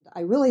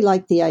I really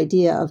like the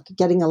idea of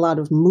getting a lot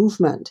of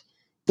movement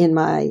in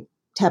my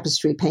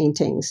tapestry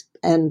paintings.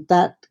 And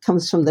that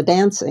comes from the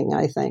dancing,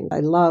 I think. I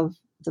love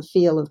the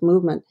feel of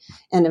movement.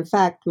 And in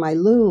fact, my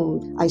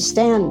loom, I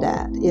stand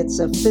at. It's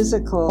a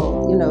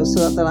physical,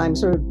 so that I'm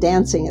sort of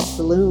dancing at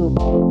the loom.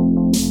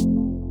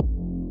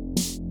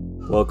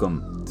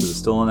 Welcome to the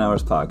Stolen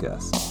Hours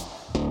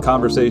Podcast.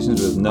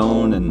 Conversations with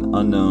known and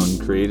unknown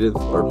creative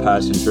or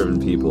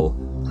passion-driven people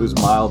whose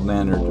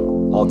mild-mannered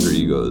alter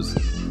egos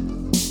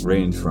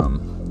range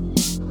from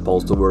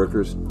postal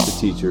workers to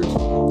teachers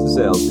to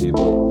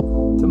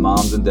salespeople to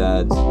moms and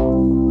dads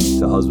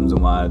to husbands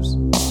and wives,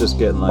 just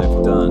getting life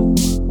done,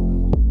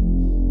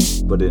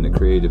 but in a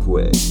creative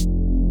way.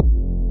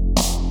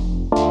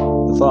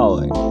 The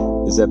following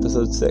is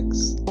episode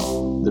 6,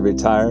 The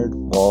Retired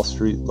Wall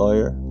Street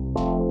Lawyer,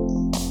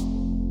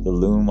 the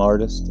Loom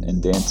artist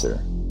and dancer,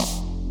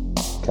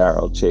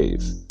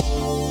 Chave.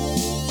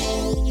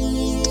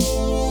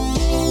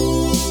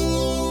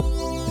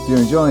 If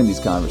you're enjoying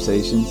these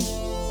conversations,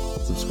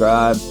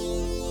 subscribe,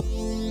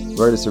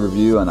 write us a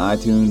review on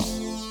iTunes,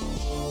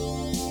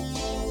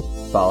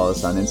 follow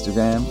us on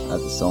Instagram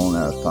at the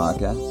Stolen Hours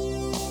Podcast,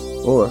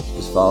 or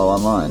just follow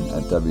online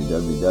at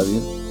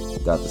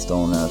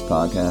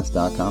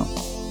www.thestolenhourspodcast.com.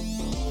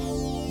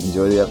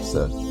 Enjoy the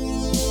episode.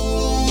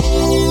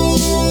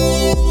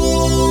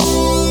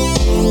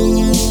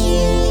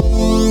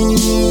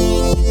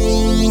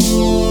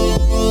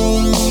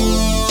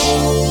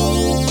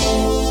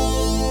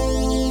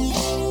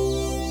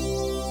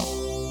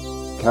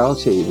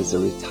 Chave is a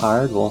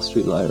retired Wall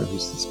Street lawyer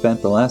who's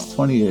spent the last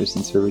 20 years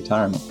since her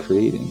retirement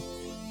creating.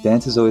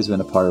 Dance has always been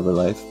a part of her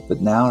life,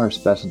 but now her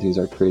specialties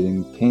are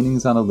creating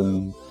paintings on a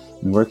loom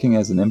and working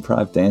as an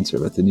improv dancer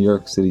with the New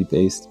York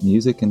City-based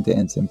music and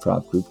dance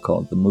improv group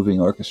called the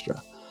Moving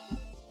Orchestra.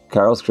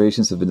 Carol's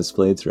creations have been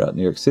displayed throughout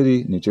New York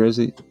City, New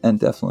Jersey, and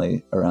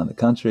definitely around the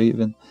country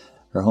even.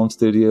 Her home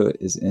studio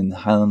is in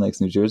Highland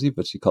Lakes, New Jersey,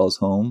 but she calls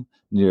home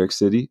New York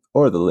City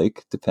or the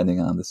lake,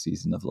 depending on the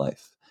season of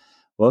life.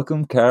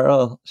 Welcome,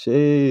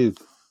 Chave.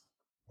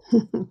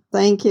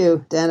 Thank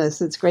you,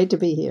 Dennis. It's great to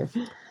be here.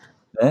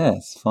 Yeah,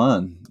 it's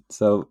fun.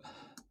 So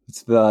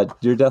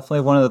you're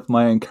definitely one of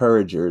my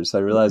encouragers. I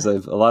realize a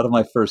lot of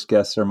my first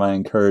guests are my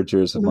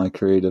encouragers of my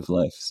creative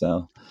life.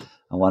 So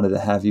I wanted to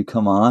have you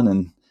come on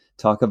and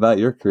talk about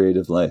your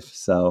creative life.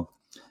 So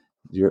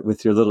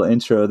with your little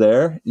intro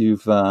there,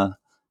 you've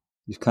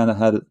kind of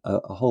had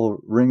a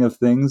whole ring of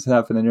things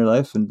happen in your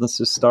life. And let's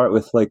just start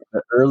with like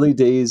the early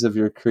days of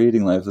your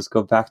creating life. Let's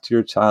go back to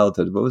your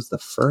childhood. What was the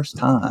first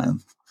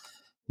time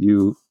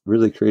you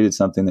really created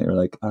something that you're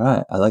like, all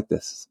right, I like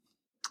this?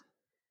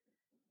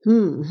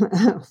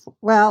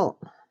 Well,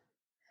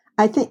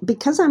 I think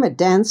because I'm a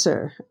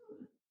dancer,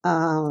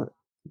 from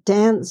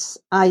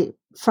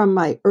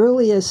my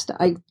earliest,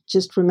 I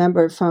just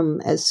remember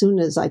from as soon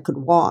as I could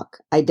walk,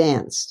 I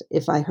danced.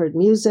 If I heard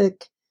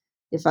music,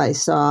 if I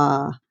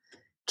saw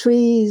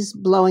trees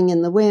blowing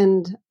in the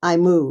wind, I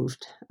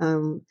moved.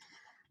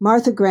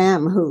 Martha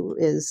Graham, who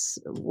is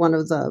one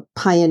of the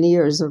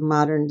pioneers of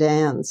modern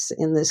dance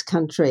in this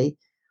country,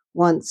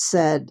 once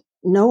said,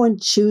 "No one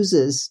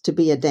chooses to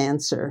be a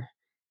dancer.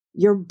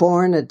 You're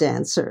born a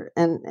dancer.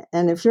 And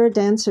if you're a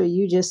dancer,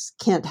 you just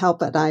can't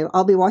help it."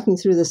 I'll be walking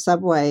through the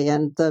subway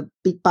and the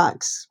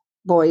beatbox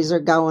boys are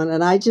going,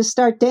 and I just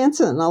start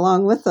dancing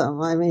along with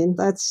them. I mean,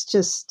 that's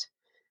just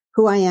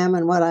who I am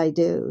and what I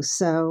do.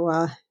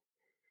 So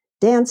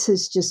dance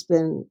has just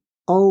been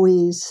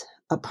always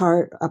a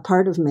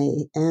part of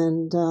me.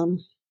 And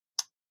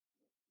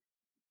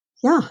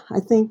I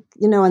think,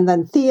 and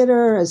then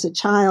theater as a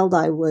child,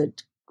 I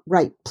would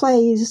write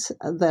plays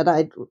that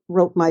I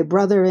wrote my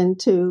brother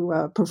into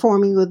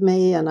performing with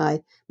me, and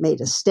I made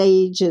a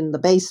stage in the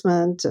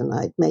basement, and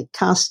I'd make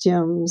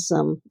costumes.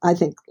 I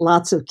think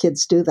lots of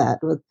kids do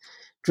that with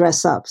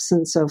dress ups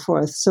and so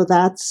forth. So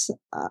that's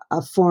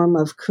a form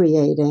of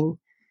creating.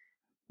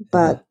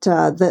 But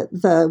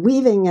the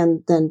weaving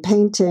and then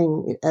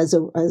painting as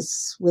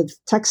with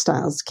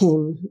textiles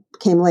came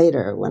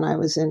later when I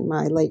was in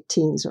my late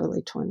teens,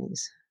 early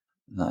 20s.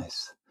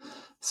 Nice.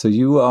 So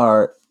you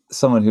are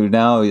someone who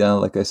now,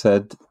 like I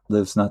said,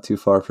 lives not too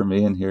far from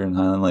me and here in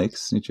Highland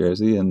Lakes, New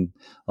Jersey, and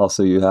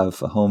also you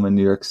have a home in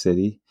New York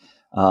City.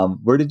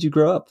 Where did you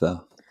grow up,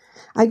 though?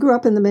 I grew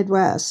up in the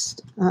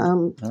Midwest,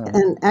 right.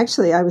 And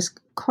actually I was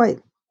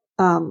quite.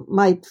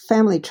 My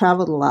family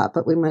traveled a lot,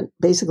 but we went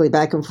basically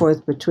back and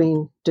forth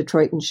between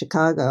Detroit and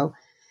Chicago.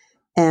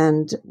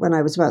 And when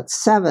I was about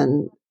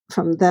 7,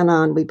 from then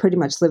on, we pretty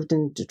much lived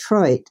in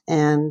Detroit.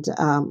 And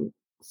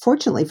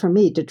fortunately for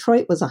me,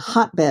 Detroit was a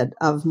hotbed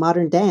of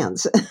modern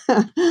dance.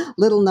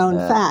 Little known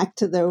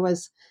fact, there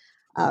was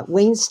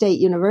Wayne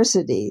State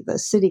University, the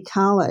city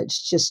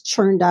college, just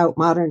churned out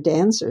modern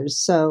dancers.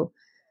 So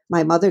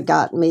my mother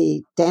got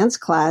me dance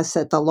class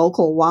at the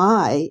local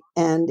Y,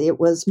 and it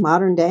was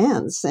modern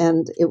dance,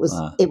 and it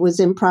was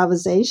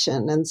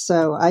improvisation. And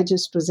so I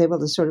just was able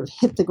to sort of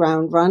hit the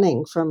ground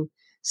running from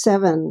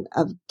 7,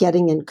 of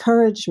getting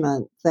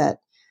encouragement that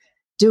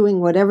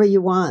doing whatever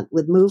you want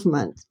with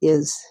movement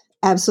is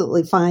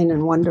absolutely fine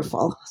and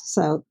wonderful.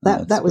 So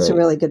that was a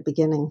really good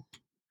beginning.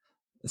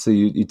 So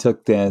you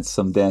took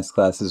some dance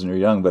classes when you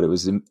were young, but it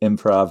was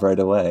improv right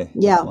away.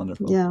 Yeah. That's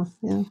wonderful.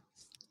 Yeah.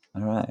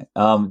 All right.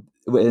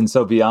 And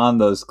so beyond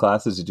those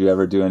classes, did you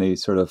ever do any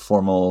sort of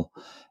formal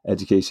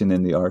education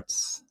in the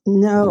arts?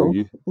 No,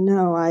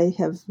 I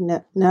have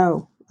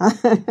no.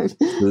 So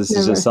this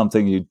is just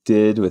something you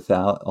did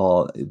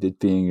without it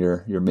being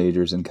your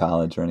majors in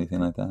college or anything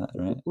like that,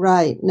 right?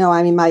 Right. No,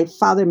 I mean, my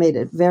father made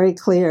it very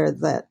clear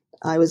that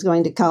I was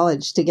going to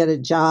college to get a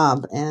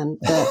job. And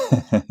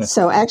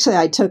so actually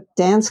I took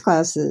dance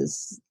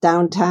classes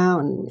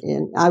downtown.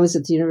 I was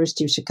at the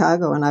University of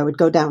Chicago, and I would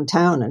go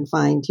downtown and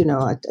find,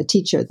 a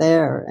teacher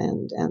there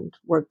and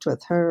worked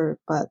with her.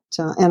 But,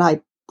 and I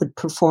would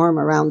perform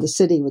around the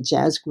city with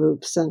jazz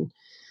groups and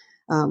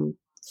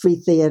free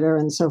theater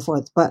and so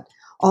forth. But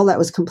all that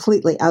was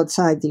completely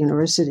outside the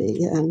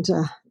university. And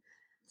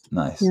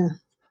nice. Yeah.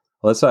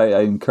 Well, that's why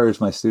I encourage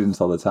my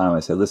students all the time. I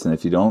say, listen,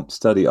 if you don't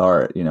study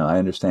art, I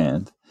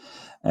understand.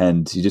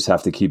 And you just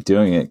have to keep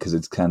doing it because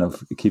it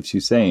keeps you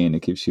sane. It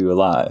keeps you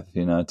alive.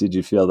 Did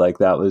you feel like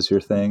that was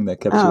your thing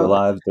that kept you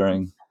alive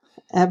during?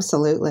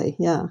 Absolutely.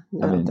 Yeah.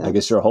 No, I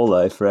guess your whole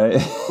life,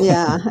 right?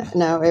 Yeah.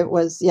 No, it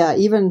was,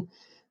 even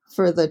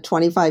for the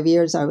 25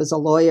 years I was a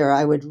lawyer,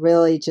 I would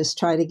really just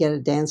try to get a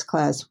dance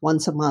class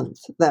once a month.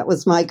 That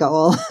was my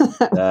goal.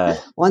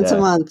 Once a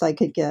month I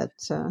could get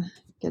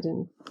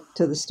into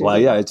the studio. Well,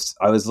 yeah,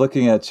 I was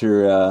looking at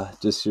your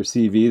just your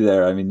CV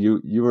there. I mean,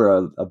 you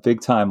were a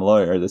big time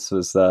lawyer. This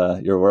was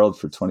your world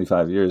for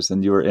 25 years,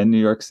 and you were in New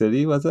York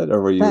City, was it,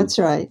 or were you? That's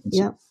right.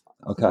 Yeah.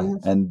 Okay, Yeah.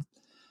 and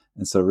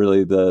so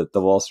really the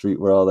Wall Street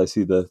world. I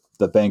see the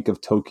Bank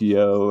of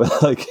Tokyo.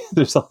 Like,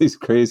 there's all these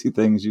crazy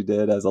things you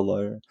did as a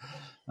lawyer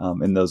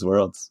in those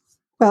worlds.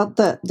 Well,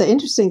 the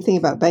interesting thing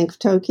about Bank of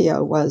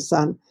Tokyo was,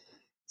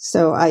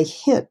 so I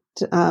hit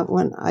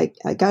when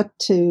I got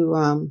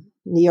to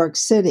New York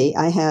City,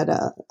 I had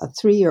a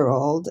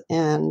 3-year-old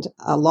and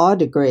a law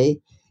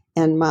degree,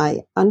 and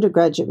my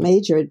undergraduate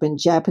major had been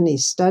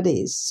Japanese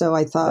studies. So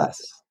I thought,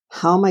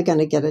 how am I going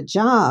to get a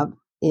job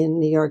in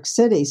New York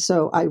City?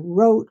 So I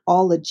wrote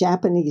all the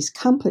Japanese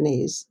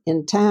companies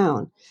in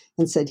town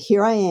and said,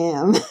 here I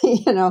am.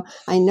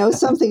 I know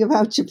something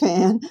about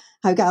Japan.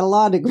 I've got a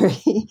law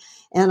degree.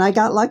 And I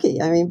got lucky.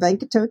 I mean,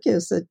 Bank of Tokyo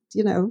said,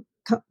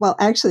 well,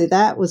 actually,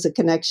 that was a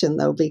connection,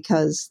 though,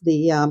 because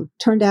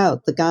turned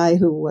out the guy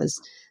who was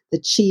the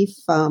chief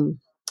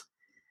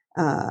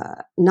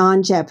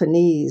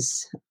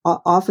non-Japanese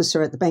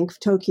officer at the Bank of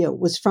Tokyo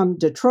was from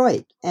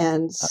Detroit.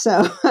 And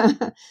so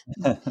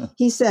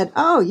he said,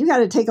 oh, you got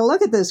to take a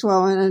look at this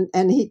woman.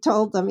 And he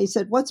told them, he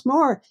said, what's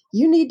more,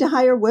 you need to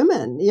hire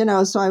women,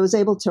 so I was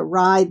able to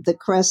ride the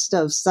crest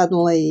of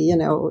suddenly,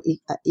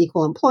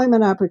 equal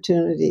employment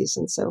opportunities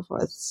and so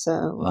forth.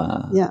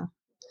 So, yeah.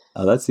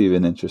 Oh, that's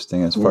even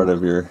interesting as part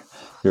of your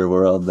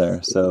world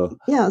there. So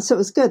so it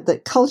was good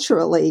that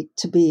culturally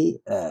to be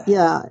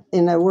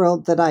in a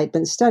world that I'd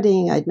been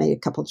studying. I'd made a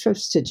couple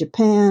trips to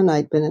Japan.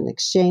 I'd been an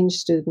exchange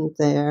student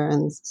there,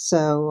 and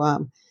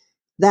so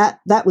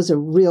that was a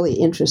really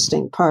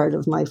interesting part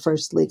of my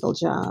first legal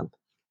job.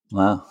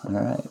 Wow. All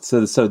right.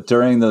 So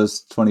during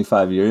those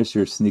 25 years,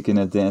 you're sneaking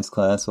a dance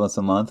class once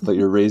a month, but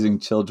you're raising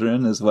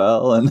children as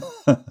well. And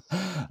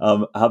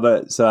how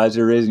about, so as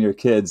you're raising your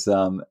kids,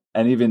 and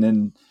even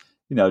in,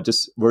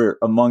 just were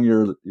among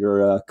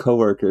your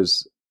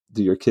coworkers,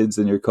 do your kids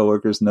and your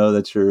coworkers know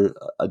that you're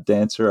a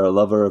dancer or a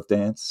lover of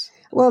dance?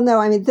 Well, no,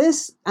 I mean,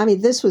 this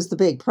was the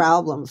big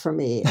problem for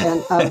me. And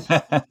of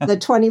the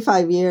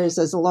 25 years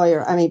as a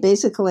lawyer, I mean,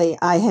 basically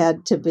I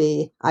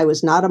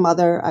was not a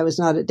mother. I was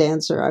not a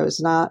dancer. I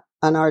was not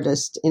an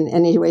artist in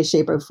any way,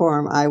 shape or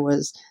form. I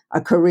was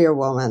a career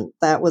woman.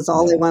 That was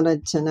all they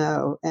wanted to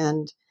know.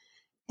 And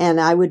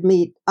I would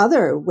meet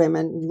other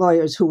women,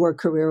 lawyers who were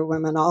career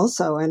women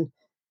also. And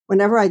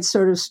whenever I'd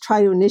sort of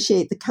try to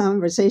initiate the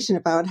conversation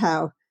about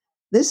how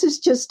this is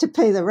just to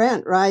pay the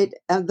rent, right?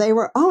 And they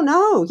were, oh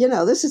no,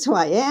 this is who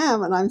I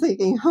am. And I'm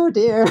thinking, oh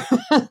dear,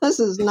 this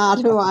is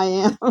not who I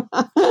am.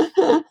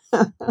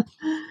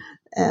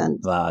 And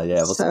wow, yeah.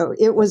 Well, so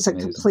it was a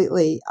amazing.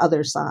 completely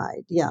other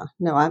side. Yeah,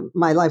 no,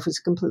 my life was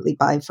completely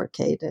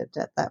bifurcated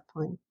at that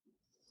point.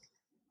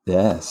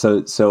 Yeah.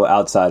 So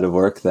outside of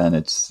work, then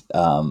it's,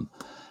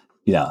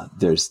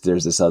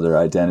 there's this other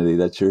identity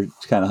that you're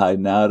kind of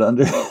hiding out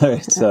under.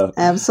 Right? So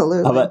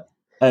absolutely.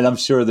 And I'm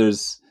sure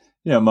there's,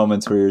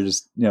 moments where you're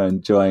just,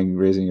 enjoying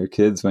raising your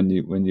kids when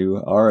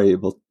you are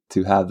able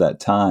to have that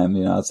time,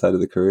 outside of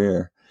the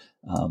career,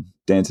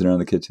 dancing around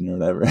the kitchen or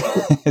whatever.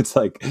 It's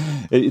like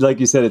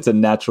you said, it's a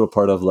natural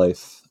part of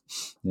life.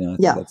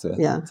 That's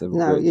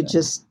no, you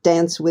just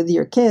dance with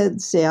your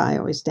kids. Yeah. I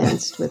always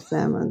danced with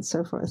them and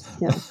so forth.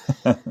 Yeah.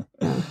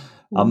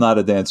 I'm not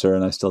a dancer,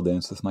 and I still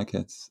dance with my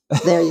kids.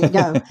 There you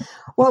go.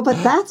 Well, but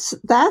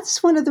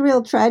that's one of the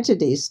real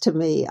tragedies to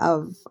me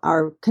of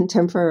our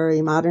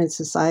contemporary modern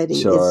society.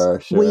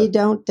 Sure. We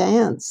don't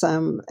dance.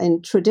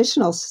 In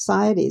traditional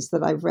societies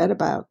that I've read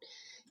about,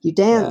 you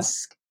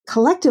dance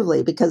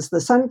collectively, because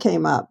the sun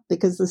came up,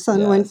 because the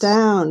sun went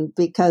down,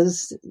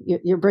 because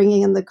you're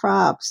bringing in the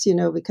crops,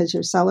 because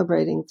you're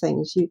celebrating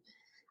things.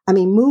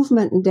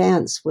 Movement and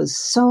dance was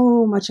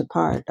so much a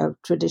part of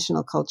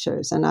traditional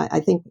cultures, and I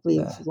think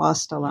we've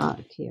lost a lot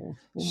here.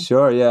 Yeah.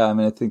 Sure, yeah.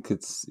 I think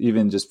it's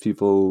even just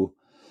people,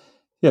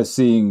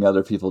 seeing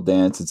other people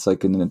dance. It's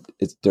like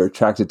they're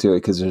attracted to it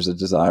because there's a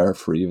desire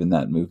for even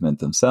that movement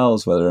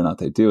themselves, whether or not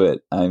they do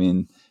it.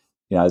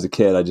 As a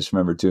kid, I just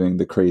remember doing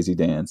the crazy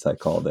dance, I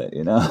called it,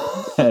 and,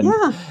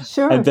 yeah,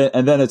 sure. And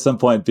then at some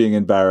point being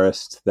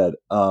embarrassed that,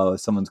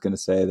 someone's going to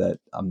say that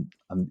I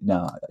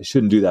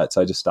shouldn't do that.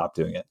 So I just stopped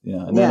doing it,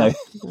 then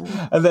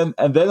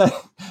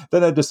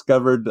I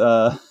discovered,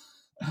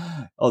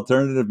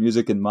 alternative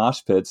music and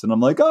mosh pits. And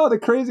I'm like, oh, the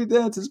crazy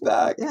dance is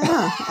back.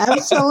 Yeah,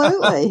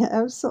 absolutely.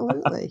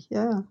 Absolutely.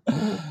 Yeah.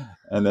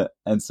 And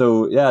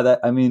so,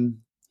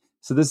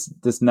 so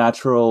this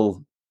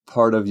natural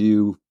part of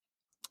you,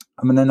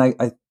 and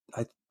I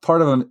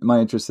part of my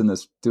interest in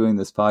doing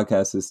this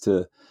podcast is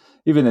to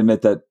even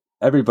admit that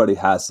everybody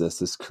has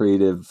this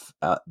creative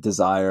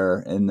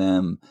desire in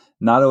them,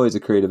 not always a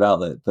creative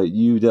outlet, but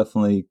you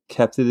definitely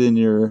kept it in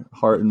your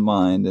heart and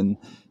mind, and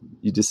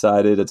you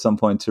decided at some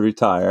point to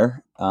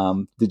retire.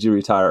 Did you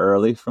retire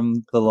early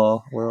from the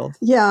law world?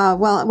 Yeah,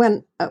 well,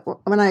 when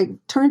I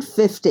turned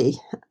 50,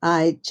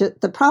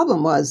 the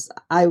problem was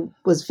I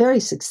was very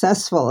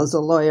successful as a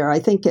lawyer. I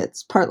think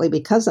it's partly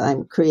because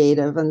I'm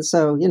creative, and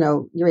so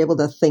you're able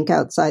to think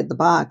outside the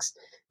box.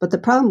 But the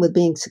problem with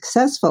being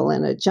successful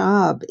in a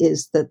job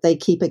is that they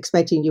keep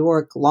expecting you to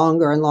work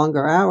longer and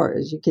longer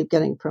hours. You keep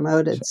getting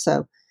promoted. Sure.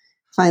 So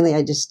finally,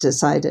 I just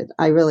decided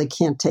I really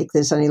can't take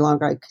this any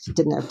longer. I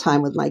didn't have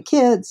time with my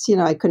kids.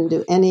 I couldn't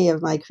do any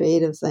of my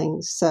creative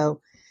things.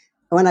 So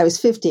when I was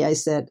 50, I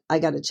said, I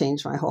got to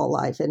change my whole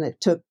life. And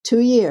it took 2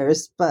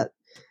 years, but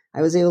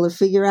I was able to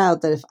figure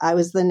out that if I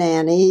was the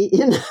nanny,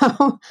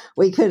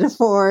 we could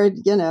afford,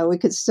 we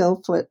could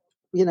still put,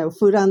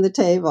 food on the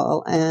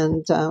table.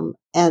 And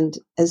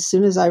as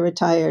soon as I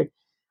retired,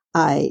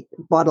 I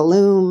bought a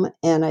Loom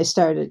and I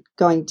started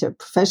going to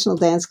professional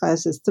dance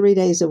classes 3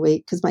 days a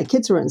week because my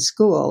kids were in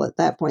school at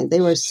that point.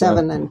 They were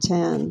 7 and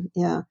 10.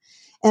 Yeah.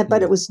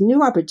 But it was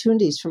new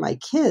opportunities for my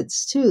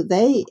kids too.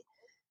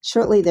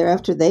 Shortly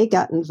thereafter, they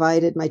got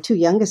invited, my 2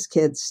 youngest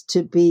kids,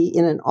 to be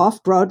in an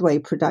off-Broadway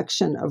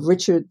production of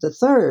Richard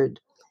III.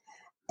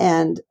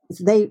 And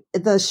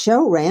the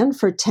show ran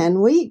for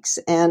 10 weeks.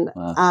 And,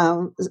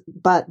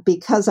 but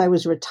because I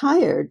was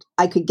retired,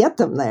 I could get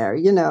them there,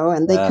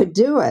 and they could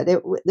do it.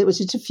 It was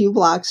just a few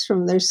blocks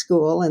from their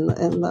school in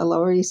the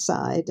Lower East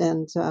Side.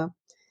 And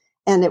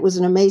it was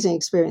an amazing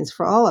experience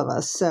for all of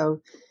us.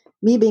 So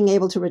me being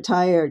able to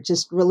retire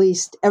just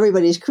released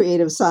everybody's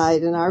creative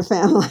side in our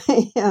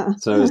family. Yeah.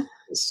 So it was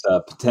this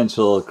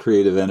potential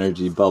creative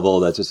energy bubble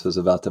that just was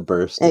about to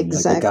burst.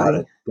 Exactly.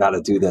 I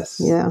gotta do this.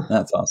 Yeah.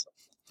 That's awesome.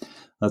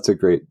 That's a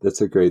great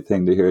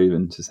thing to hear,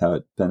 even just how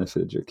it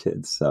benefited your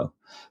kids. So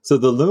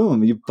the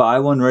Loom, you buy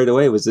one right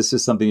away. Was this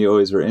just something you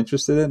always were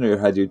interested in, or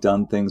had you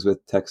done things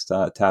with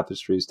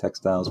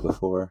textiles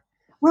before?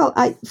 Well,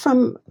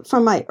 from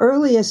my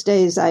earliest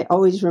days, I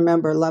always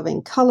remember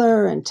loving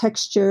color and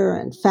texture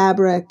and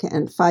fabric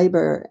and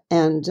fiber.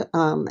 And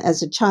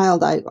as a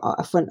child, I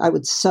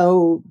would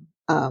sew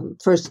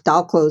first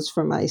doll clothes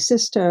for my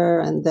sister,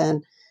 and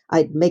then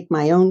I'd make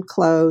my own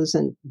clothes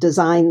and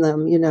design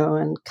them,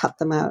 and cut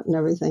them out and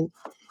everything.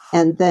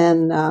 And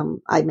then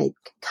I made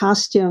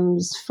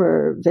costumes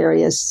for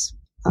various,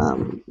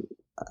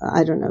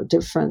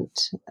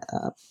 different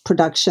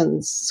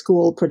productions,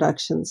 school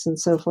productions and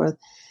so forth.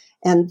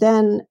 And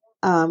then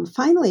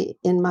finally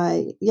in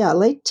my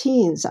late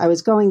teens, I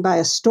was going by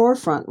a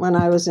storefront when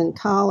I was in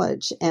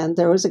college, and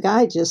there was a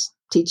guy just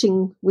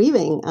teaching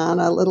weaving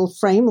on a little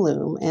frame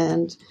loom.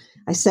 And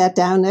I sat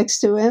down next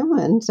to him,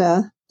 and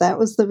that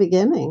was the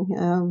beginning.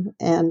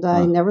 And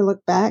I never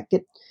looked back.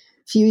 A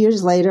few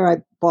years later, I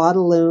bought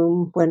a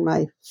loom. When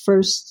my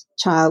first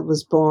child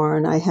was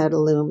born, I had a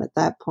loom at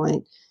that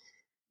point.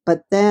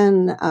 But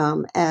then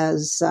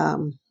as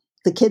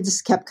the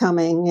kids kept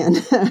coming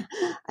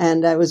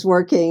and I was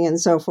working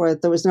and so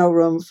forth, there was no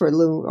room for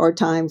loom or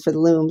time for the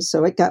looms.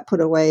 So it got put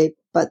away.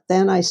 But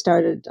then I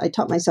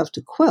taught myself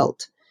to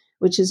quilt,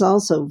 which is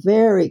also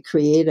very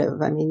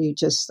creative.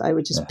 I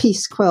would just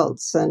piece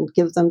quilts and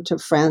give them to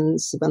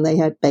friends when they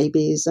had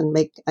babies, and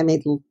I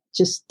made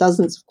just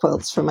dozens of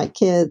quilts for my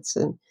kids.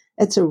 And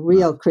it's a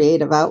real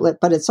creative outlet,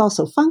 but it's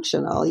also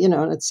functional,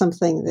 and it's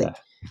something that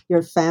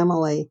your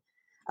family.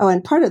 Oh,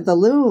 and part of the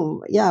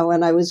Loom,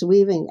 when I was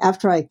weaving,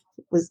 after I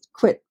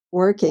quit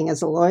working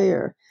as a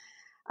lawyer,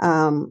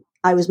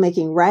 I was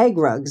making rag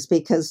rugs,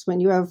 because when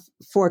you have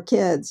 4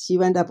 kids,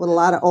 you end up with a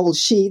lot of old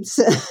sheets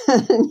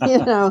and,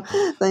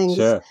 things.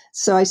 Sure.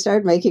 So I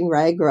started making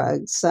rag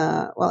rugs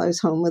while I was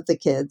home with the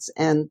kids.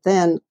 And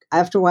then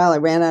after a while, I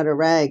ran out of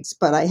rags,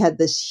 but I had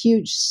this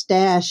huge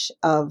stash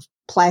of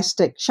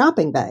plastic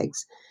shopping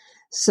bags.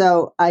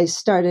 So I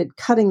started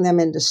cutting them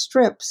into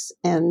strips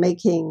and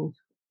making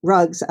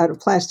rugs out of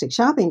plastic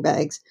shopping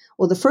bags.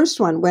 Well, the first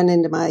one went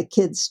into my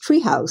kids'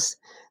 treehouse.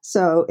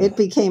 So it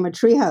became a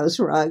treehouse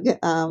rug.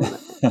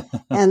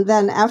 And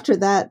then after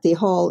that, the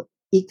whole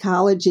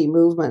ecology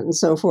movement and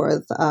so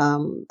forth,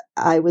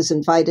 I was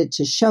invited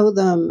to show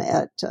them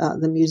at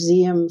the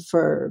Museum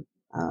for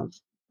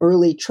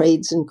Early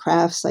Trades and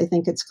Crafts, I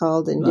think it's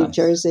called, in New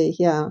Jersey.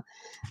 Yeah.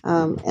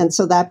 And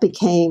so that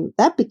became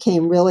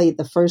really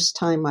the first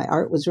time my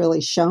art was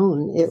really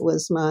shown. It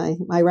was my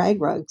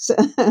rag rugs.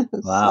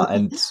 Wow. So,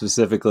 And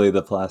specifically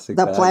the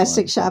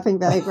plastic shopping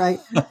bag, right?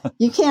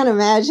 You can't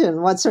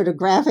imagine what sort of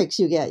graphics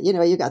you get.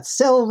 You got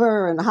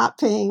silver and hot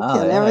pink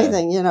and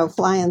everything,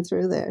 flying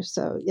through there.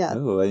 So, yeah.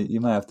 Oh,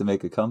 you might have to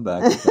make a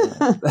comeback.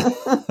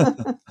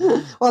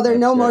 Well, there are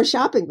no more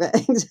shopping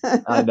bags.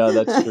 I know,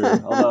 that's true.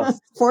 Although,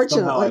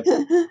 fortunately.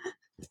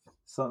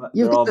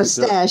 You've got a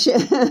stash.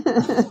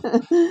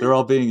 They're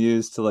all being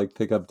used to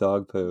pick up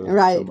dog poo.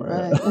 Right.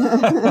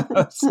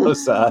 So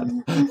sad.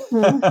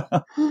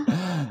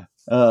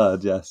 Oh,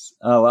 Jess.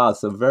 Oh, wow.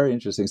 So very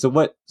interesting. So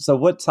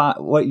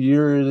what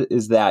year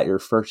is that, your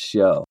first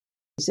show?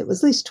 It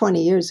was at least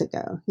 20 years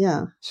ago.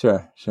 Yeah.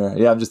 Sure.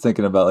 Yeah, I'm just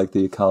thinking about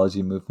the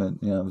ecology movement,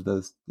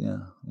 those,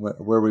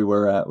 where we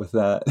were at with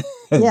that.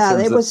 Yeah,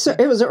 it was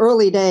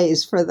early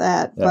days for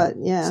that, but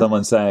yeah.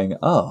 Someone saying,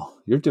 "Oh,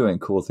 you're doing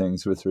cool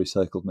things with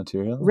recycled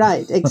material."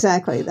 Right,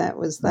 exactly. That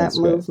was that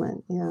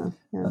movement. Yeah.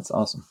 That's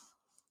awesome.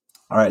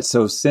 All right,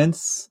 so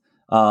since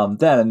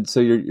then, so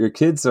your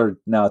kids are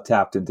now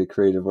tapped into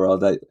creative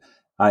world.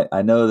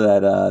 I know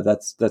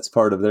that that's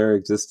part of their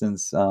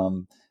existence.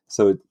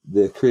 So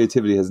the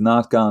creativity has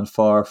not gone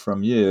far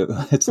from you.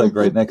 It's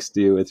right next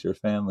to you with your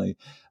family.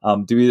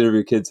 Do either of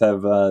your kids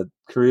have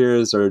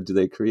careers, or do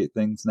they create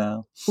things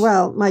now?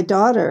 Well, my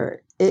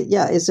daughter,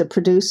 is a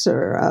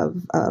producer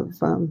of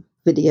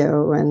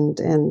video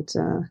and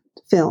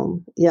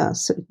film,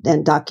 yes,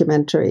 and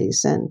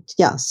documentaries, and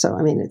so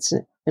I mean it's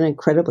an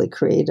incredibly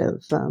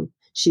creative.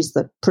 She's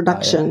the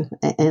production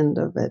end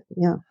of it,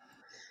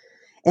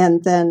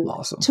 and then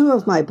awesome. Two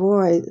of my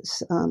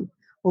boys.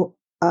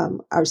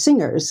 Are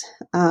singers,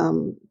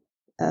 and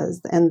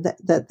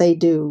that they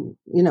do,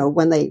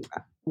 when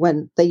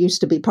they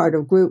used to be part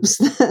of groups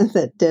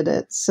that did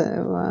it.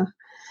 So,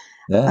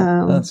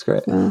 that's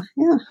great. Yeah.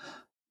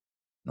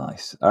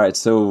 Nice. All right.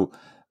 So,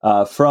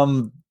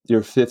 from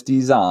your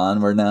 50s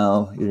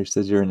on, you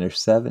said you're in your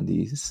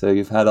 70s. So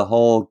you've had a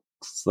whole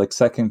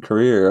second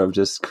career of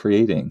just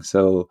creating.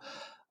 So,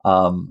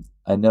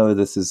 I know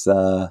this is,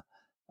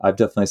 I've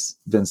definitely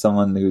been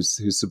someone who's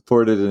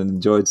supported and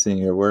enjoyed seeing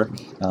your work,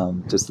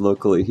 just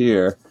locally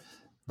here.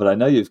 But I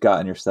know you've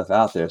gotten your stuff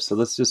out there. So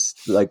let's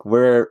just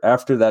where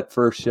after that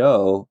first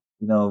show,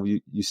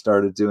 you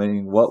started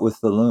doing what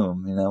with the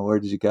Loom? Where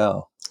did you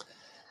go?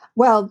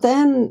 Well,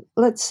 then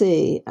let's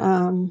see.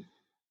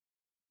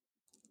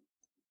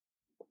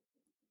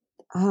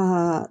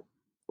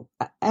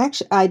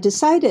 Actually, I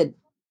decided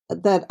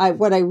that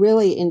what I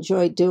really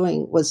enjoyed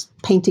doing was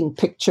painting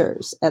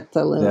pictures at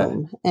the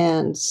Loom.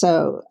 And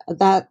so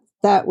that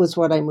was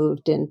what I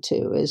moved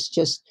into, is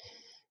just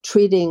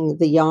treating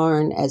the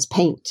yarn as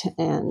paint.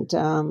 And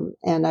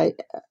I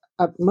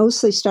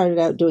mostly started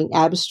out doing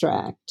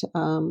abstract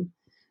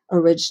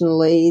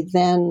originally.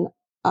 Then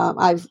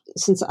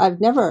since I've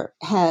never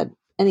had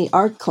any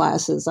art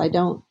classes, I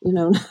don't,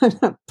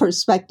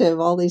 perspective,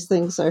 all these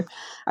things are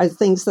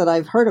things that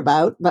I've heard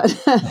about, but,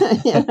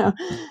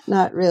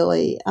 not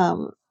really.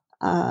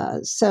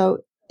 So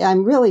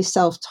I'm really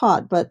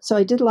self-taught, so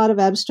I did a lot of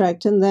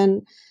abstract, and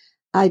then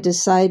I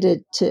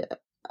decided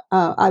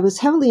I was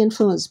heavily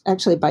influenced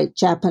actually by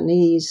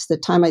Japanese, the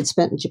time I'd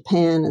spent in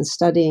Japan and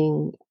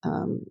studying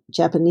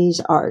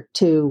Japanese art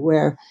too,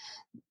 where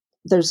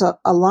there's a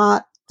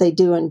lot they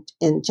do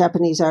in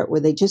Japanese art where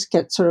they just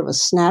get sort of a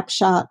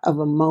snapshot of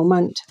a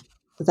moment.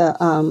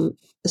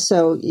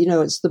 So,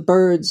 it's the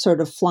bird sort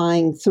of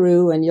flying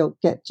through, and you'll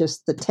get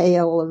just the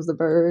tail of the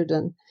bird.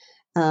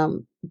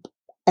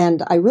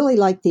 And I really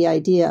like the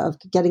idea of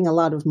getting a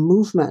lot of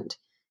movement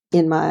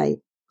in my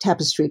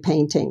tapestry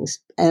paintings.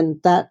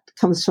 And that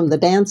comes from the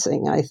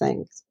dancing, I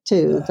think,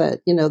 too,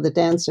 that, the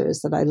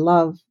dancers, that I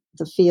love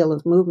the feel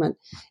of movement.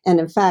 And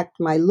in fact,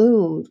 my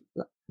Loom,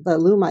 the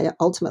Loom I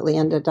ultimately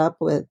ended up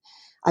with,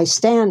 I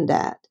stand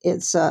at.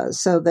 It's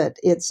so that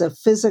it's a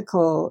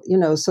physical,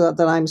 so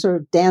that I'm sort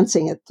of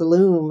dancing at the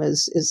Loom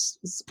is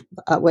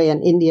a way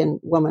an Indian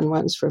woman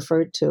once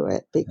referred to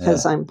it,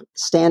 because I'm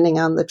standing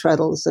on the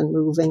treadles and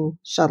moving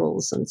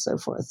shuttles and so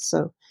forth.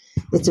 So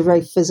it's a very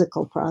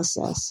physical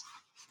process.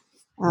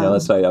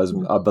 That's right. I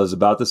was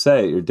about to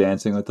say, you're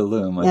dancing with the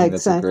Loom. I think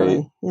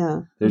exactly. That's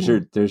a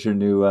great. There's your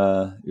new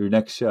your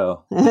next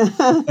show.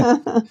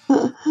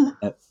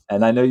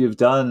 And I know you've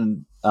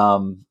done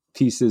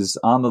pieces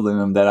on the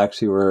Loom that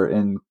actually were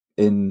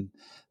in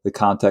the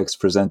context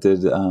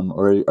presented,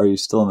 or are you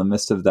still in the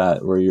midst of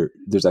that, where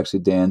there's actually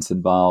dance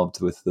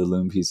involved with the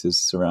Loom pieces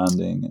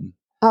surrounding? And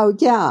oh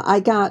yeah,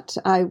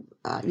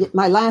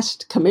 my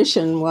last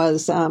commission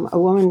was a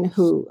woman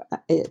who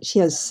she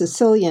has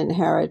Sicilian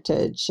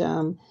heritage,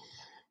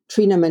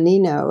 Trina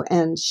Menino,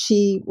 and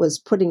she was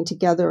putting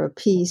together a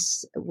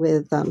piece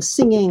with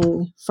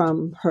singing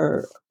from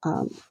her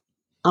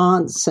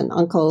aunts and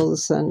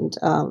uncles and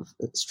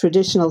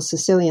traditional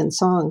Sicilian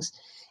songs.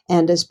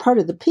 And as part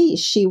of the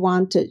piece, she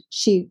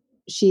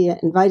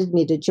invited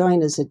me to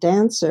join as a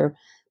dancer,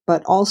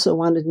 but also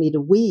wanted me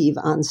to weave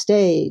on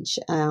stage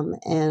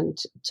and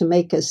to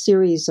make a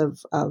series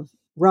of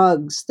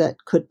rugs that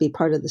could be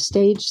part of the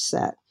stage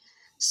set.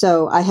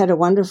 So I had a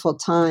wonderful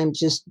time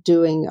just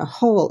doing a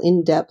whole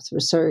in-depth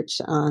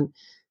research on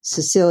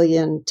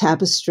Sicilian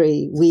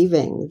tapestry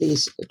weaving,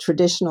 these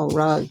traditional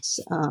rugs,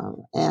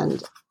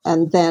 and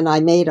then I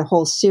made a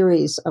whole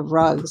series of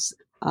rugs,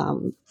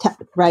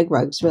 rag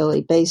rugs,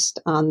 really based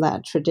on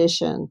that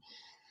tradition.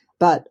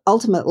 But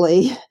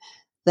ultimately,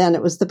 then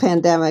it was the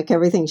pandemic,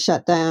 everything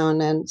shut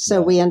down. And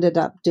so we ended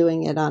up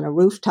doing it on a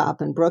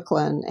rooftop in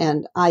Brooklyn.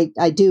 And I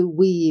do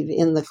weave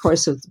in the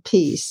course of the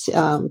piece,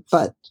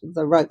 but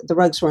the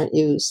rugs weren't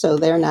used. So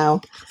they're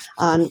now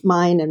on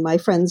mine and my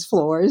friends'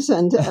 floors,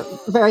 and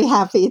very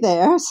happy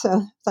there.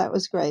 So that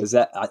was great. Is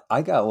that,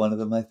 I got one of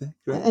them, I think,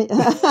 right?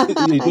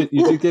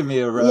 you did give me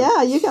a rug.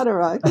 Yeah, you got a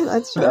rug.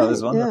 That's right. That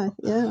was wonderful.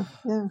 Yeah.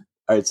 All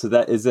right.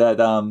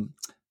 So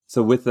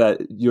so with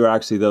that, you're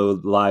actually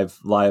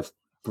live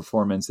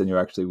performance, and you're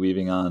actually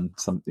weaving on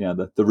some,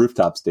 the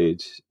rooftop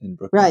stage in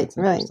Brooklyn.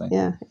 Right.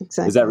 Yeah,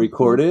 exactly. Is that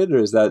recorded, or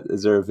is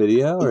there a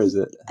video, or is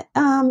it?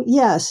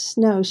 Yes.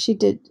 No, she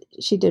did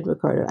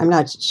record it. I'm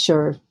not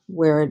sure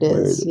where it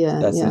is.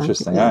 That's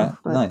interesting. Yeah,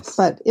 all right. Nice.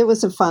 But it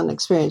was a fun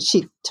experience.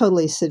 She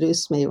totally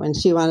seduced me when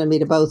she wanted me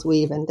to both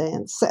weave and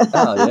dance.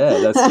 Oh yeah,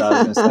 that's what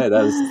I was going to say.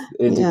 That was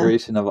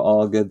integration of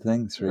all good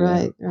things for you.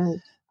 Right.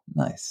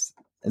 Nice.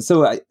 And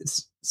so,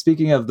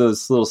 speaking of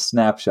those little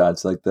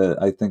snapshots, I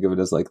think of it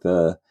as like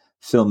the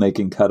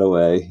filmmaking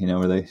cutaway,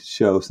 where they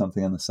show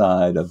something on the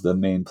side of the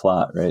main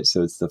plot, right?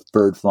 So it's the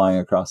bird flying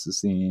across the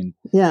scene.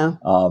 Yeah.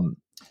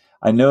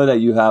 I know that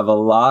you have a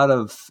lot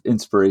of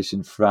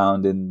inspiration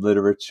found in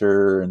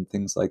literature and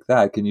things like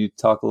that. Can you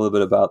talk a little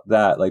bit about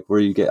that, like where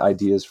you get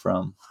ideas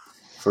from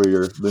for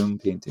your loom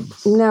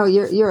paintings? No,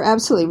 you're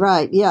absolutely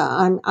right. Yeah,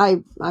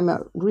 I'm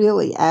a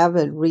really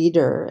avid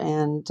reader,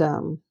 and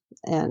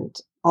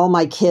all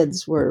my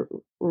kids were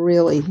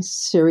really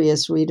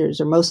serious readers,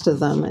 or most of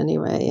them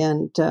anyway.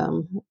 And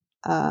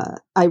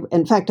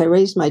in fact, I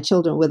raised my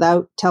children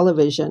without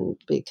television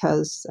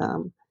because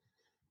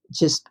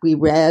we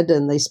read,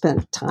 and they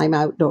spent time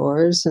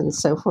outdoors and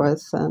so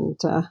forth. And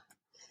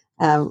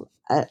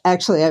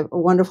actually, I have a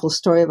wonderful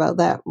story about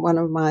that. One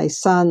of my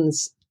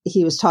sons,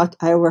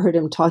 I overheard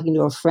him talking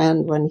to a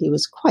friend when he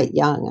was quite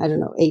young, I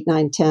don't know, 8,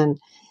 9, 10.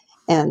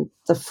 And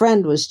the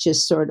friend was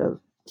just sort of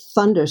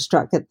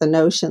thunderstruck at the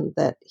notion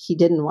that he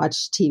didn't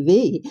watch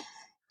TV.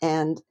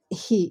 And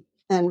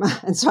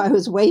so I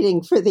was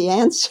waiting for the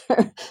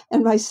answer.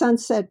 And my son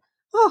said,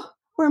 "Oh,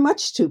 we're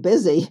much too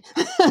busy."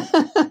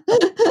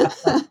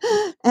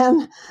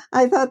 And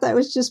I thought that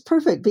was just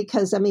perfect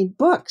because,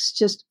 books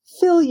just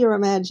fill your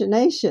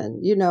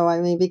imagination,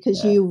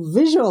 because you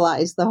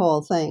visualize the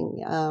whole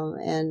thing,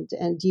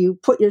 and you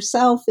put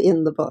yourself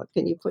in the book,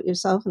 and you put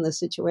yourself in the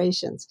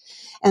situations.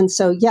 And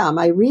so,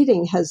 my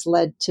reading has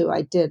led to,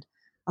 I did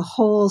a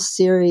whole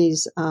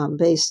series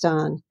based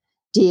on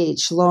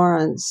D.H.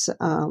 Lawrence,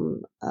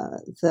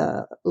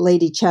 the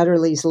Lady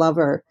Chatterley's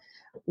Lover,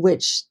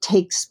 which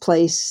takes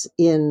place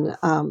in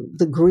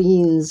the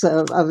greens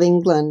of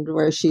England,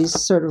 where she's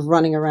sort of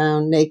running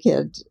around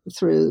naked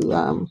through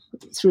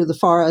the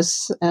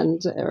forests,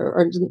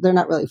 or they're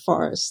not really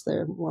forests;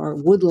 they're more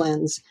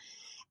woodlands.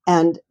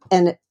 And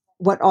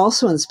what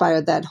also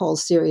inspired that whole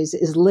series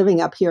is living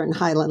up here in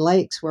Highland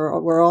Lakes, where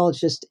we're all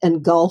just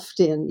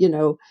engulfed in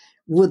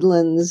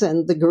woodlands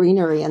and the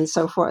greenery and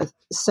so forth.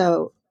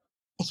 So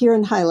here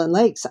in Highland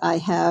Lakes, I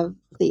have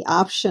the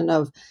option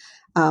of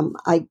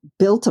I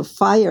built a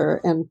fire,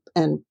 and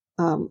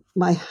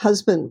my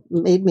husband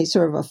made me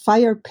sort of a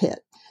fire pit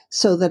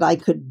so that I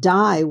could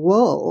dye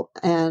wool.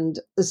 And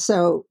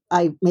so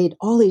I made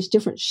all these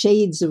different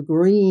shades of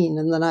green,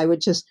 and then I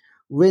would just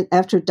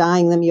after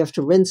dyeing them, you have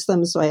to rinse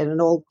them. So I had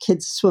an old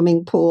kids'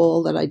 swimming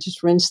pool that I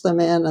just rinsed them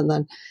in, and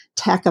then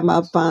tack them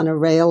up on a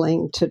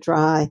railing to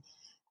dry.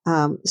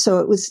 So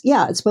it was,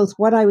 it's both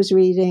what I was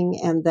reading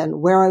and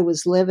then where I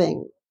was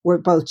living were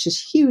both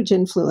just huge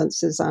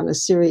influences on a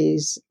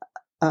series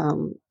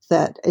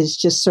that is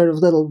just sort of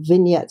little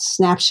vignette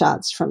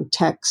snapshots from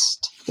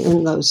text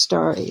in those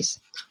stories.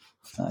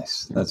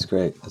 Nice. That's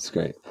great.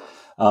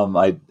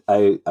 I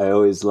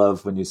always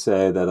love when you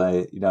say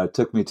that it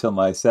took me till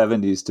my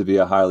 70s to be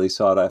a highly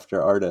sought after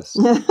artist.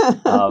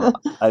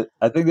 I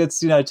think that's,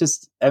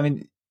 this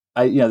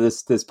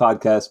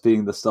podcast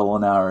being the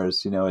stolen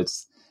hours,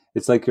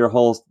 it's like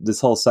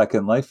this whole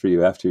second life for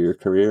you after your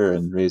career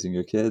and raising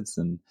your kids,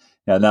 and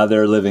now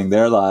they're living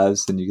their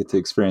lives, and you get to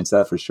experience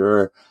that for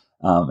sure.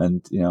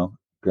 And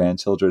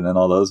grandchildren and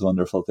all those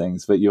wonderful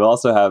things, but you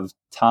also have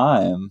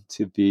time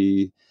to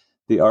be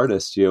the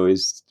artist you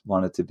always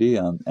wanted to be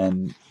on,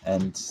 and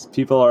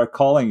people are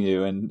calling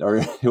you,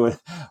 or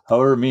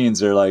however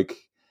means are like,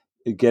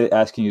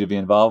 asking you to be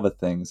involved with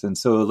things. And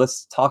so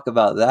let's talk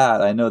about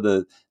that. I know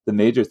the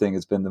major thing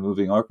has been the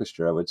moving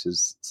orchestra, which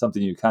is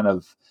something you kind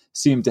of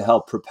seem to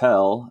help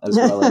propel, as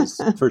well as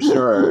for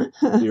sure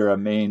you're a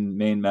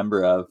main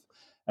member of.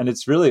 And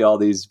it's really all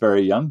these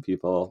very young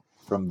people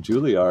from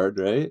Juilliard,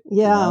 right?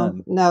 Yeah,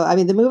 no, I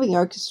mean, the moving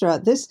orchestra,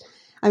 this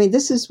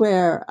is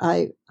where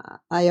I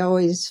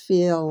always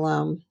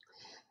feel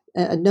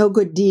no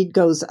good deed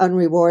goes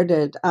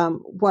unrewarded.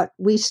 What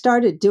we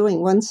started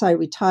doing once I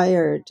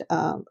retired,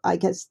 I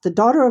guess the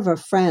daughter of a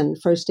friend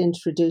first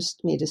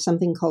introduced me to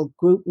something called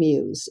Group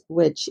Muse,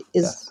 which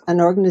is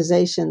an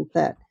organization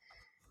that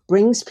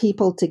brings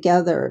people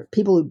together,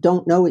 people who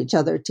don't know each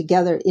other,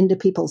 together into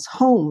people's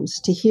homes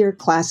to hear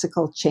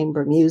classical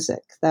chamber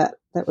music. That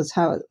was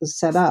how it was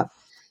set up.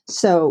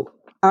 So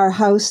our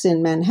house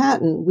in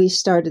Manhattan, we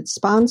started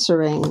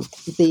sponsoring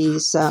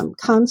these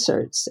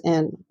concerts,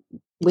 and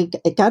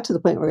it got to the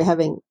point where we were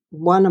having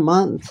one a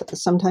month,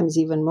 sometimes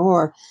even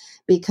more,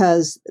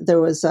 because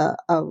there was a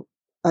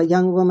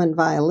young woman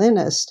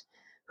violinist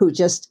who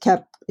just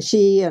kept,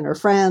 she and her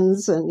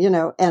friends, and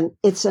and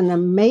it's an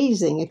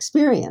amazing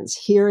experience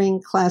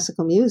hearing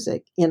classical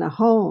music in a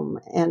home.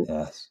 And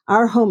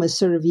our home is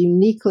sort of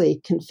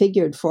uniquely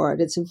configured for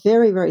it. It's a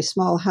very, very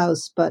small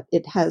house, but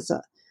it has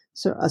a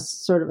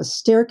sort of a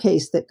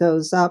staircase that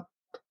goes up,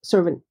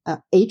 sort of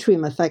an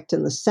atrium effect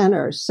in the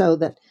center, so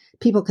that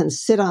people can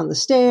sit on the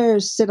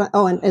stairs,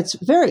 and it's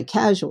very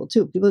casual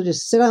too. People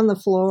just sit on the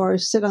floor,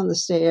 sit on the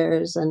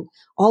stairs, and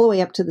all the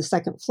way up to the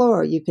second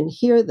floor, you can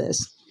hear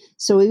this.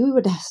 So we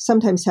would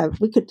sometimes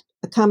we could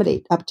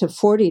accommodate up to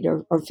 40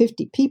 or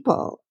 50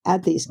 people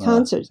at these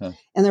concerts,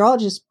 and they're all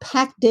just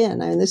packed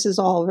in. I mean, this is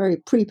all very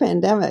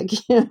pre-pandemic,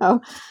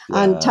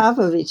 on top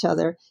of each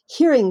other,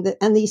 hearing that.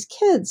 And these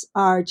kids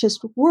are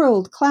just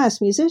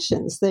world-class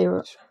musicians. They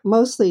were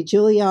mostly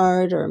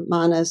Juilliard or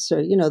Mona's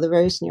or, the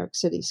various New York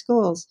City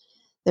schools.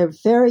 They're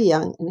very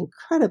young and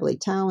incredibly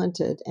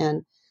talented.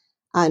 And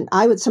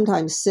I would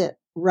sometimes sit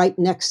right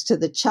next to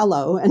the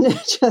cello, and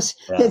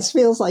it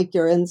feels like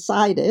you're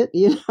inside it,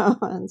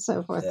 and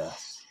so forth. Yeah.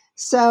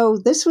 So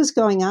this was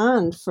going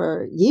on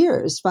for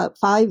years, about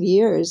 5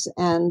 years.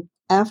 And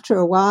after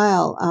a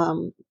while,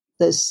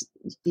 this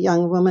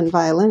young woman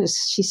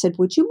violinist, she said,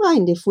 "Would you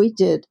mind if we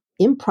did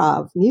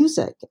improv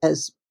music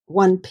as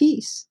one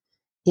piece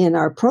in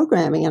our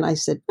programming?" And I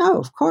said, "No,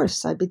 of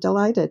course, I'd be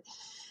delighted."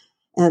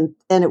 And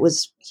it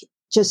was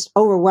just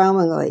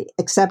overwhelmingly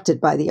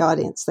accepted by the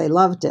audience. They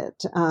loved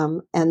it.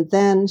 And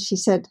then she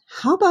said,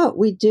 "How about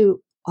we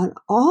do an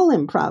all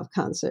improv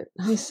concert?"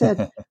 I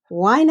said,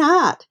 "Why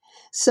not?"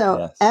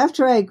 So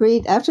after I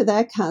agreed, after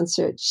that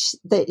concert,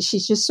 she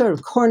just sort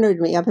of cornered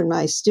me up in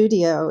my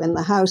studio in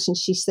the house. And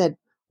she said,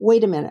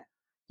 "Wait a minute.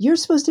 You're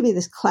supposed to be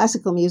this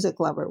classical music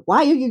lover.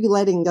 Why are you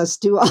letting us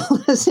do all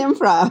this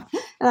improv?"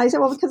 And I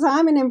said, "Well, because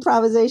I'm an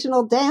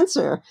improvisational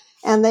dancer."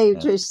 And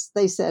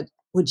they said,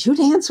 "Would you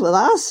dance with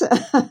us?"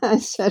 I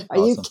said, "Are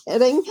you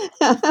kidding?"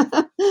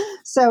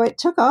 So it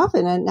took off,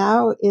 and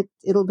now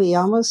it'll be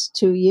almost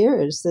 2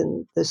 years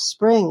in the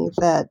spring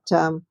that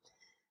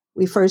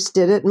we first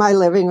did it in my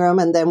living room,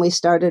 and then we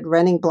started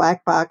renting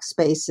black box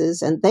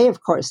spaces. And they,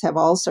 of course, have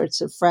all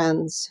sorts of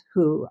friends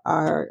who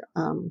are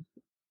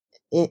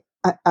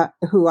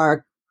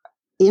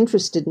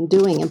interested in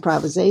doing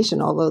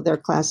improvisation, although they're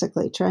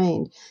classically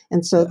trained.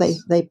 And so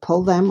they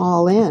pull them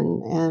all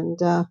in,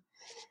 and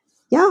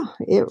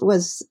it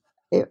was,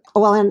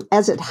 and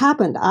as it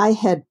happened, I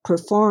had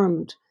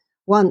performed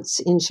once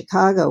in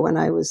Chicago when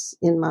I was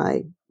in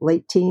my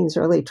late teens,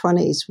 early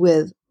 20s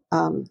with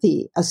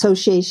the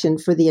Association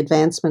for the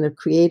Advancement of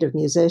Creative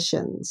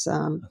Musicians,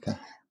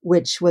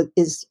 which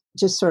is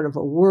just sort of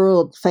a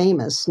world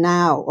famous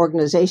now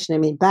organization. I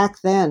mean,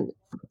 back then,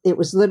 it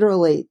was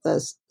literally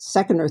the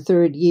second or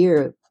third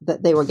year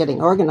that they were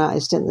getting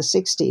organized in the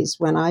 60s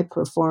when I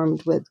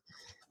performed with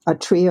a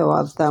trio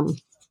of them.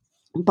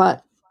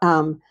 But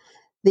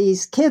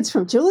these kids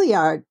from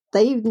Juilliard,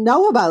 they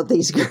know about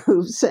these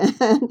groups, and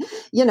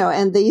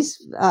and these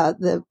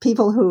the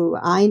people who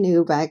I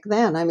knew back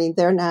then. I mean,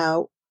 they're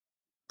now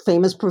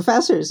famous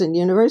professors in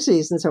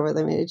universities and so forth.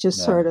 I mean, it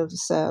just sort of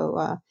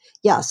so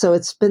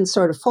it's been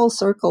sort of full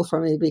circle for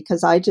me,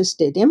 because I just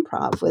did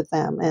improv with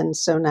them, and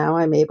so now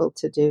I'm able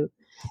to do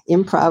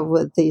improv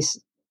with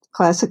these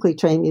classically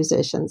trained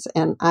musicians,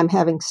 and I'm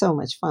having so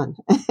much fun.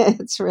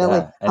 It's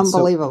really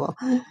unbelievable.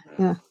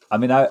 I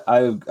mean, I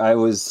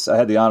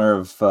had the honor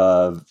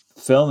of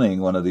filming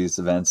one of these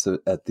events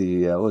at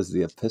the what was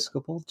the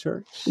Episcopal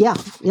Church?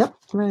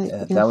 Right.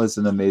 That was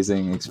an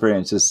amazing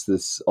experience. Just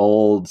this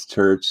old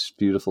church,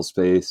 beautiful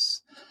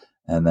space,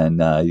 and then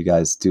you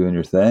guys doing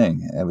your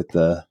thing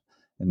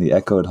in the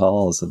echoed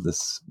halls of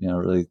this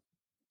really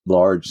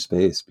large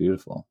space,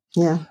 beautiful.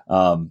 Yeah.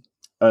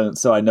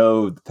 So I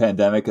know the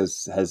pandemic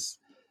has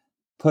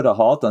put a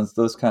halt on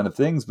those kind of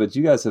things, but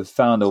you guys have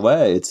found a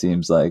way. It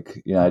seems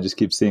like I just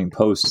keep seeing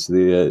posts.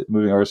 The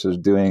moving orchestra is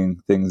doing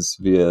things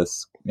via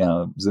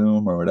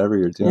Zoom or whatever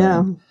you're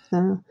doing.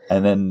 Yeah.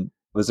 And then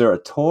was there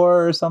a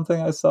tour or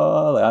something I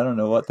saw? I don't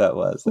know what that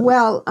was.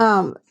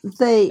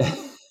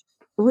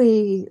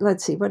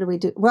 let's see, what do we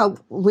do? Well,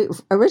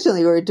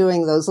 originally we were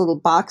doing those little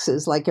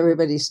boxes like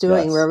everybody's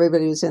doing, Yes. where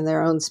everybody was in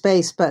their own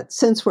space. But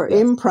since we're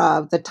Yes.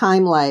 improv, the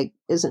time lag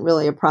isn't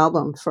really a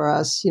problem for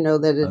us,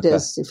 that it Okay.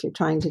 is if you're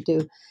trying to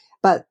do.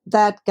 But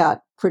that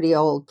got pretty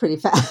old pretty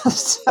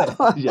fast.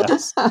 So.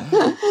 Yes.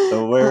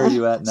 So where are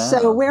you at now?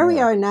 So where we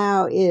are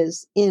now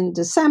is in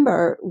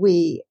December,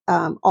 we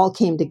all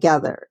came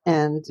together.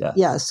 And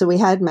so we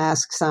had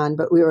masks on,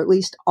 but we were at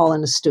least all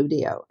in a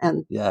studio.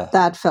 And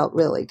that felt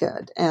really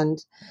good.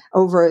 And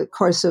over a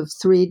course of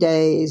 3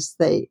 days,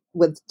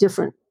 with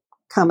different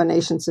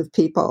combinations of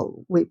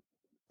people, we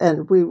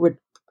would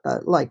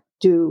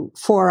do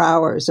 4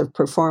 hours of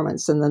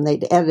performance, and then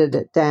they'd edit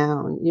it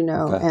down,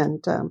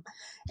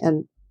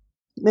 and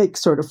make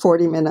sort of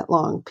 40-minute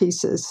long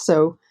pieces.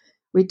 So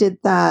we did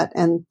that,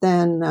 and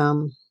then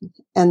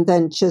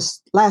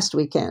just last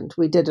weekend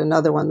we did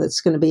another one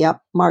that's going to be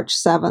up March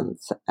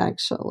 7th,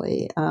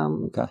 actually.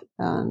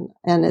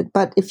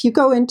 But if you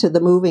go into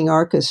the Moving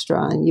Orchestra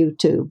on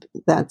YouTube,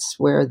 that's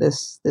where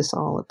this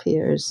all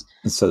appears.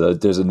 So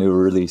there's a new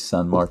release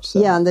on March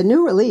 7th. Yeah, and the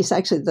new release,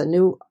 actually, the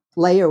new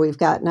layer we've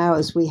got now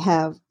is we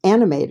have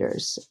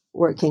animators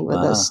working with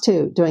us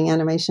too, doing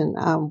animation.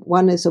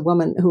 One is a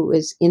woman who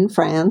is in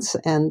France,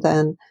 and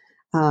then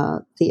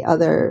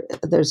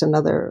there's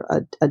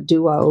a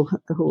duo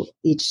who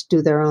each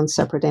do their own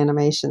separate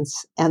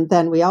animations. And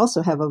then we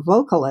also have a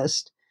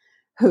vocalist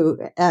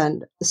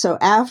and so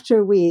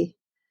after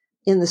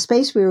in the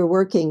space we were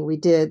working, we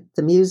did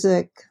the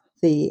music,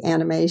 the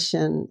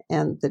animation,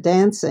 and the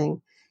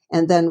dancing.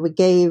 And then we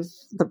gave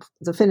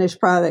the finished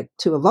product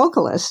to a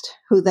vocalist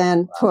who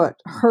then put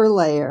her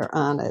layer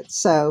on it.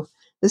 So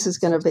this is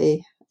going to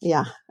be,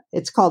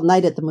 it's called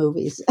Night at the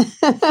Movies.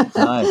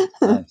 Nice.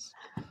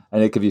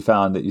 And it could be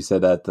found, that you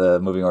said, at the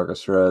Moving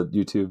Orchestra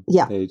YouTube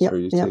page or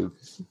YouTube.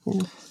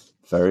 Yeah.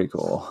 Very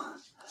cool.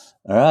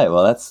 All right.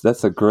 Well,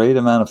 that's a great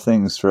amount of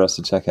things for us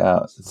to check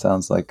out. It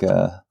sounds like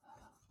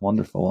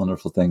wonderful,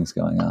 wonderful things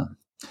going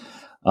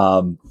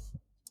on.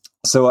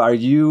 So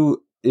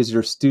is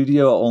your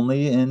studio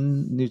only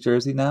in New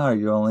Jersey now?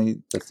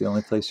 That's the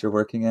only place you're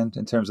working in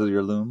terms of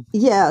your loom?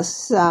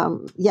 Yes.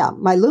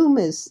 My loom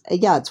is,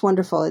 it's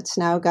wonderful. It's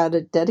now got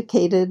a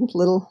dedicated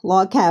little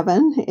log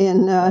cabin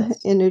in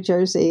New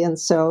Jersey. And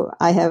so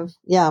I have,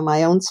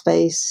 my own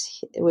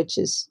space, which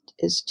is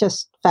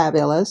just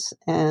fabulous.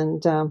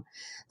 And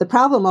the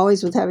problem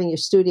always with having your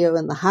studio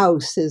in the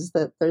house is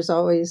that there's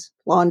always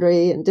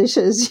laundry and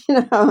dishes,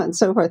 and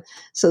so forth.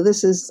 So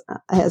this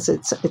has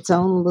its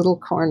own little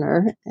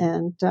corner.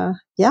 And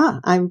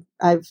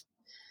I've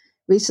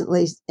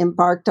recently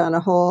embarked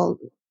on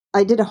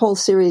I did a whole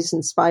series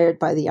inspired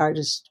by the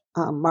artist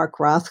Mark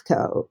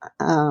Rothko,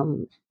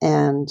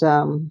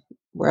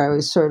 where I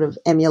was sort of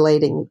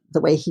emulating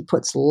the way he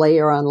puts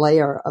layer on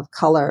layer of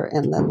color,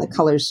 and then the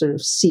colors sort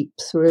of seep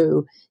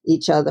through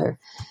each other.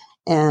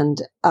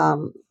 And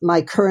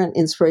my current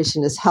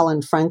inspiration is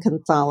Helen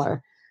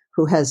Frankenthaler,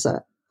 who has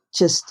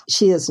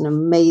she has an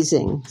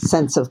amazing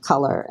sense of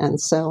color. And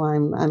so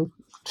I'm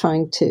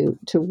trying to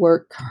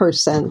work her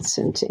sense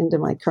into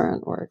my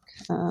current work.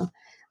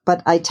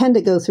 But I tend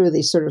to go through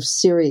these sort of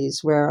series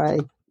where I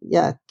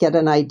get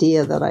an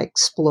idea that I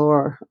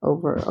explore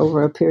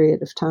over a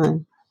period of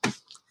time.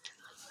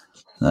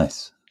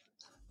 Nice.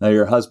 Now,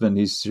 your husband,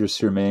 he's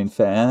just your main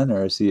fan,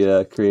 or is he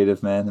a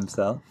creative man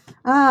himself?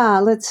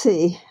 Let's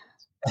see.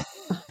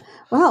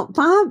 Well,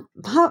 Bob,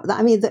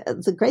 I mean,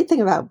 the great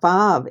thing about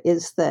Bob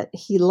is that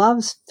he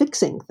loves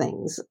fixing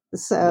things.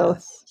 So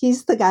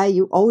he's the guy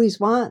you always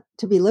want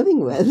to be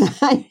living with.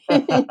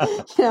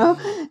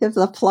 If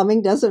the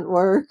plumbing doesn't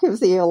work, if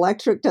the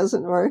electric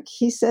doesn't work,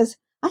 he says,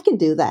 I can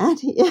do that.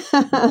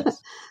 Yes.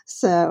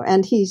 So,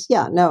 and he's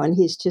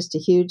just a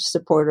huge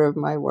supporter of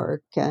my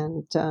work.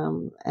 And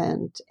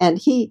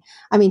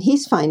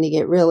he's finding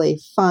it really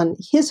fun.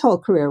 His whole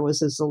career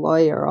was as a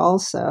lawyer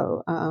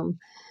also.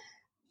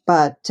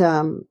 But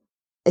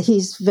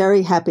he's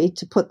very happy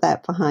to put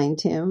that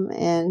behind him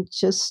and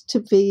just to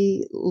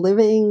be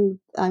living.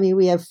 I mean,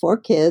 we have 4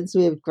 kids,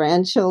 we have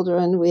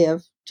grandchildren, we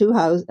have 2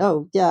 houses.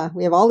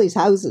 We have all these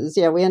houses.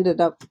 We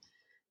ended up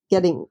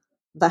getting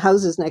the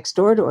houses next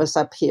door to us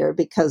up here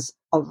because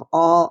of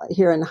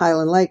here in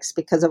Highland Lakes,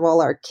 because of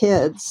all our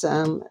kids.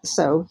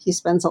 So he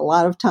spends a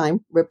lot of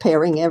time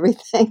repairing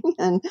everything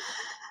and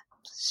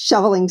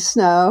shoveling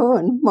snow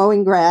and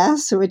mowing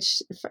grass,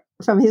 which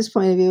from his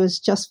point of view is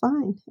just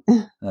fine.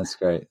 That's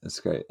great.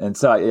 And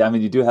so,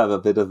 you do have a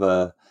bit of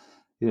a,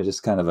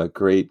 just kind of a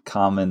great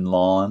common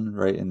lawn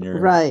right in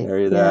your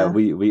area there.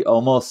 Yeah. We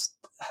almost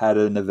had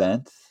an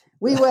event.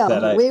 We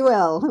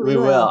will. We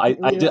will.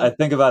 I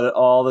think about it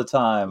all the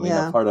time.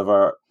 Part of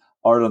our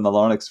Art on the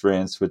Lawn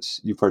experience, which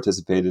you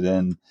participated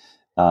in,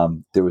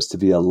 there was to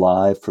be a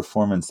live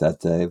performance that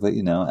day, but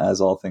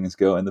as all things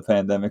go in the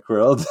pandemic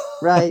world,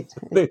 right,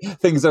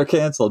 things are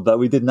canceled. But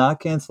we did not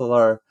cancel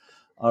our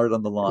Art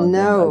on the Lawn.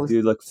 No, I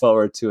do look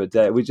forward to a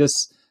day. We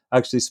just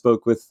actually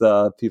spoke with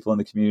people in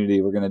the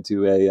community. We're going to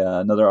do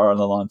another Art on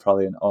the Lawn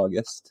probably in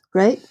August.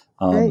 Great.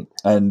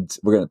 And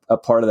we're a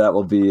part of that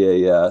will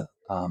be a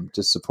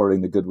just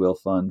supporting the Goodwill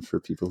Fund for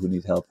people who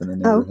need help in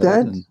the Oh,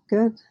 neighborhood. good,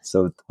 good.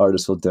 So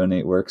artists will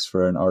donate works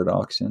for an art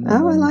auction.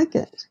 Oh, I like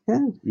it.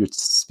 Good. You're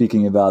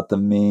speaking about the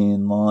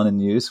main lawn in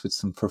use with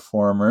some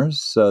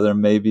performers, so there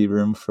may be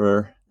room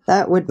for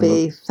that would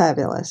be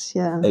fabulous.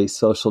 Yeah, a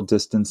social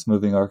distance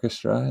moving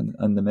orchestra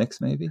in the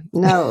mix, maybe.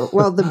 No,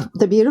 well,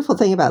 the beautiful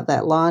thing about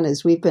that lawn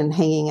is we've been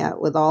hanging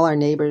out with all our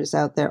neighbors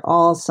out there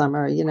all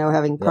summer.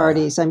 Having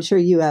parties. I'm sure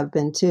you have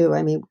been too.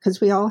 I mean, because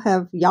we all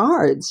have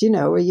yards.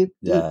 Where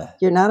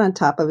you're not on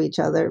top of each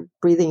other,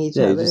 breathing each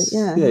other.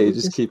 You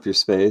just keep your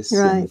space,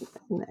 right?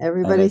 And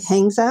everybody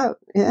hangs out.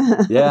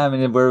 Yeah, yeah. I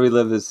mean, where we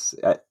live is.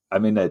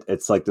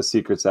 It's like the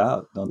secret's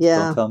out. Don't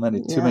tell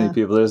too many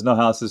people. There's no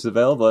houses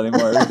available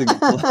anymore.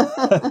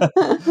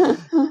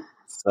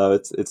 So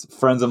it's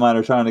friends of mine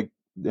are trying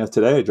to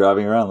today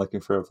driving around looking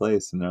for a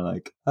place, and they're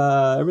like,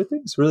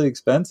 everything's really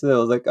expensive. I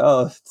was like,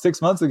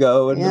 6 months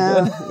ago.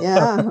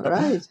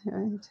 Right.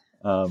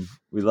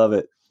 We love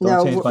it.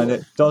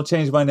 Don't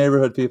change my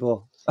neighborhood,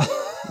 people.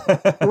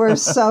 We're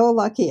so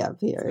lucky up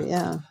here.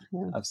 Yeah.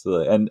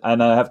 Absolutely.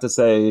 And I have to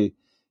say,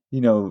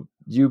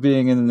 you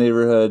being in the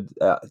neighborhood,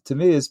 to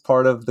me, is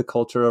part of the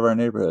culture of our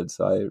neighborhood.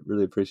 So I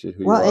really appreciate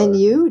who you are. Well, and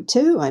you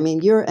too. I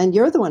mean, you're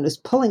the one who's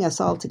pulling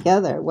us all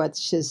together,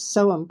 which is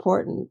so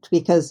important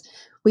because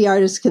we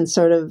artists can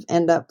sort of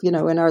end up, in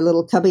our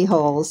little cubby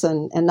holes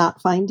and not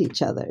find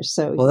each other.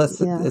 So,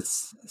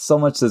 it's so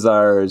much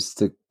desire is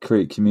to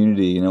create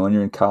community. When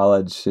you're in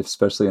college,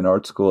 especially in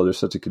art school, there's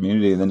such a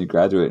community, and then you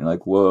graduate and you're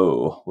like,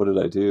 whoa, what did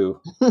I do?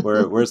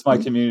 Where's my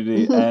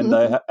community? And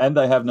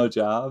I have no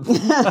job.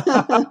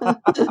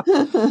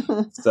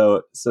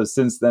 So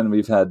since then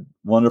we've had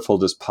wonderful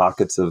just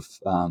pockets of,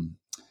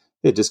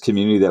 just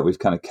community that we've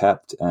kind of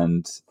kept.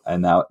 And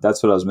now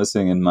that's what I was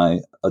missing in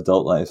my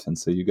adult life. And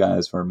so you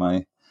guys were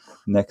my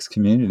next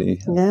community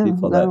of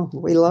people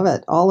we love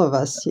it. All of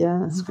us. Yeah.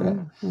 That's great.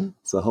 Yeah.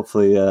 So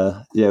hopefully,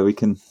 we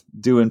can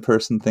do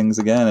in-person things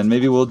again. And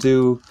maybe we'll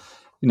do,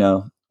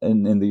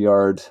 in the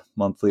yard,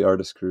 monthly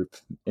artist group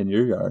in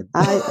your yard.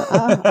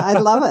 I'd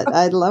love it.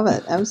 I'd love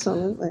it.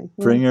 Absolutely.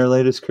 Yeah. Bring your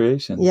latest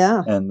creation.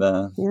 Yeah. And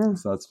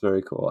so that's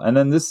very cool. And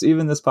then this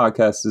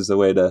podcast is a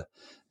way to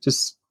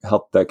just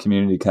help that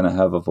community kind of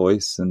have a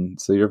voice. And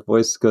so your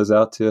voice goes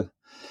out to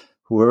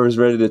whoever's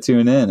ready to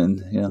tune in, and,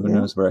 who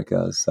knows where it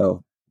goes.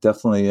 So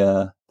definitely,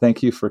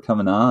 thank you for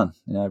coming on.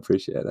 I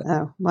appreciate it.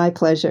 Oh, my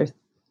pleasure.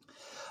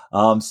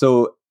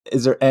 So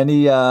is there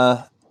any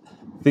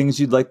things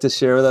you'd like to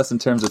share with us in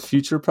terms of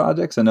future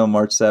projects? I know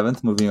March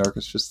 7th, Moving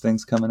Orchestras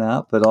things coming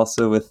out, but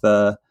also with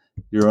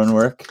your own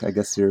work. I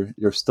guess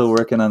you're still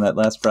working on that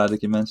last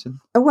project you mentioned.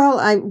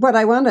 Well, what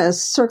I want to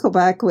circle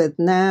back with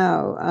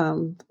now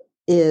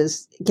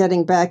is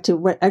getting back to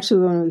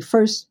when we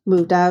first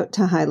moved out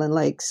to Highland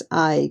Lakes,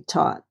 I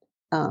taught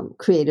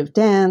creative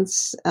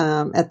dance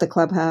at the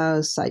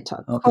clubhouse. I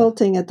taught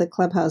quilting at the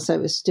clubhouse. I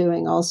was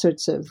doing all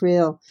sorts of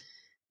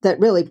that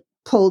really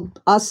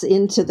pulled us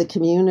into the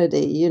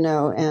community,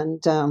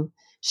 and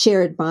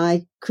shared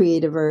my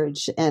creative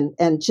urge,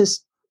 and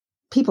just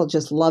people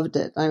just loved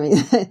it. I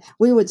mean,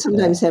 we would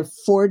sometimes have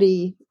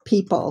 40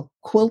 people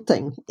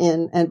quilting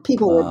and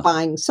people were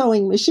buying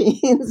sewing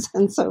machines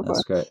and so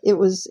forth. Great. It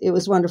was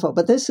wonderful.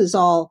 But this is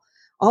all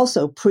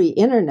also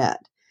pre-internet,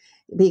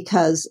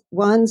 because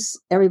once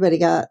everybody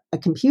got a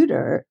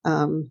computer,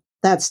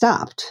 that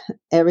stopped.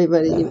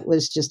 Everybody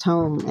was just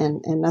home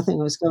and nothing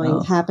was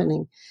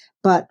happening.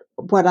 But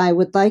what I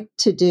would like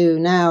to do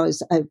now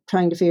is I'm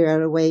trying to figure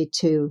out a way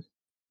to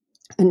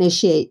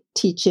initiate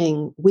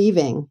teaching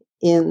weaving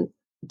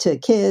to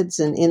kids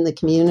and in the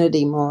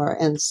community more.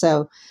 And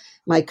so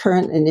my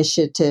current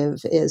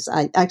initiative is,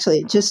 I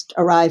actually just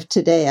arrived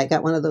today. I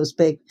got one of those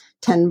big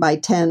 10 by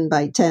 10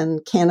 by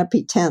 10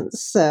 canopy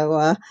tents.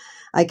 So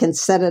I can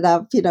set it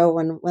up,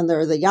 when there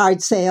are the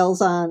yard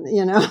sales on,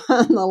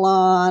 on the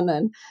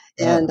lawn,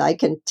 and I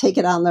can take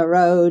it on the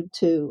road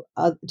to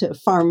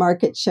farm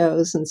market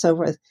shows and so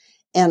forth.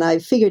 And I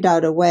figured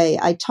out a way.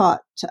 I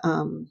taught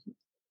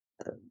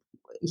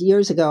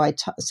years ago.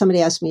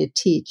 Somebody asked me to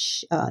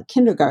teach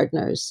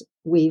kindergartners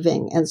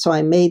weaving, and so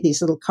I made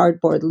these little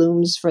cardboard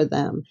looms for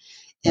them,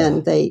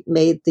 and they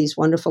made these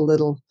wonderful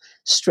little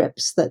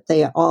strips that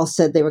they all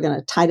said they were going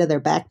to tie to their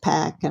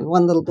backpack. And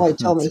one little boy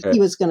told me he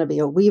was going to be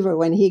a weaver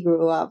when he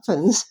grew up,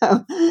 and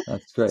so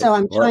that's great. So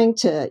I'm trying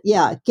to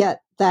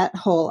get that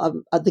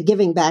whole the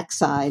giving back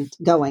side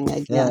going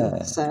again.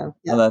 Yeah. So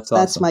well, that's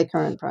awesome. That's my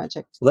current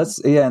project. Well,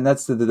 and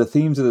that's the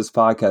themes of this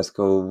podcast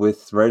go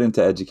right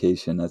into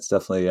education. That's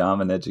definitely,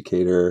 I'm an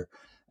educator,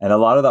 and a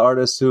lot of the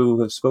artists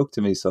who have spoke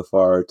to me so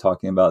far are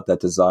talking about that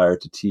desire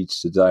to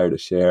teach, desire to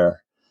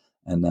share,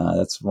 and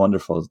that's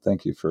wonderful.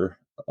 Thank you for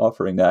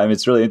offering that. I mean,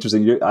 it's really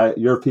interesting.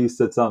 Your piece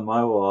that's on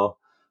my wall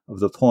of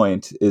the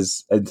point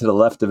is, and to the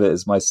left of it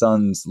is my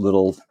son's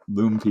little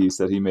loom piece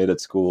that he made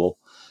at school.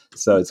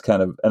 So it's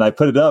kind of, and I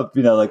put it up,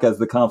 like as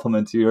the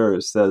compliment to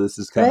yours. So this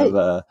is kind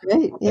of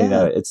great.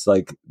 Yeah. It's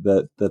like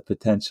the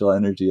potential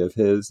energy of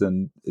his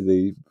and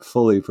the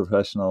fully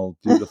professional,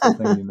 beautiful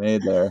thing you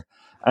made there.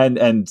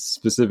 and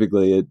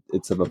specifically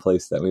it's of a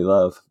place that we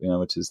love,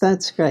 which is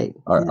that's great.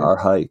 Our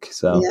hike.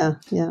 So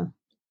yeah.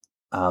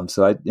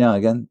 So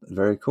again,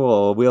 very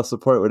cool. We'll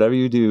support whatever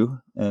you do,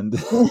 and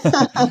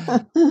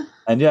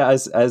and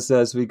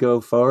as we go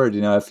forward,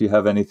 if you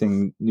have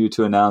anything new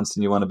to announce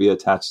and you want to be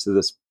attached to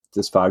this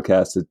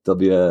podcast, there'll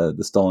be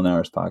the Stolen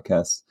Hours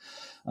podcast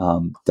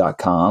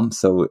 .com.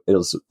 So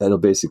it'll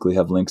basically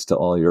have links to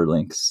all your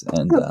links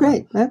and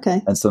great.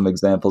 Okay. And some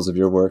examples of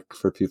your work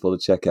for people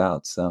to check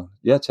out. So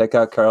check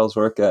out Carol's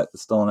work at the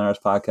Stolen Hours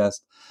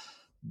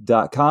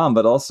podcast.com.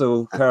 But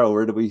also, Carol,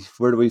 where do we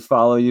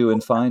follow you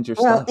and find your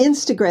stuff? Well,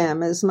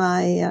 Instagram is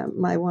my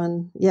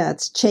one. Yeah,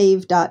 it's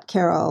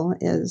chave.carol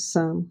is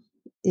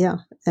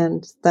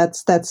and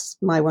that's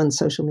my one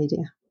social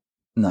media.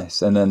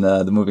 Nice. And then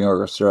the Moving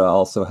Orchestra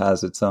also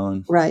has its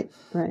own. Right.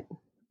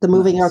 The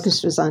Moving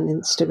Orchestra's on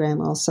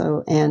Instagram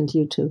also and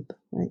YouTube.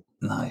 Right.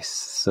 Nice.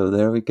 So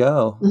there we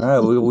go. All right.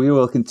 we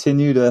will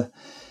continue to,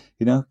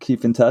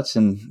 keep in touch,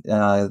 and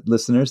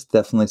listeners,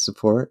 definitely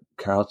support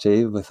Carol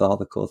Chave with all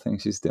the cool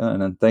things she's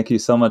doing. And thank you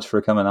so much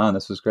for coming on.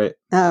 This was great.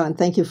 Oh, and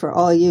thank you for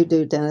all you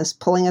do, Dennis,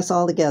 pulling us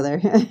all together.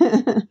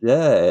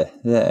 Yeah.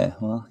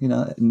 Well,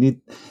 it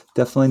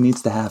definitely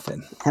needs to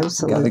happen.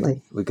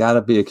 Absolutely. We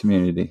gotta be a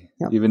community,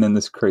 even in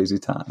this crazy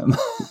time.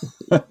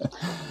 All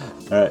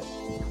right.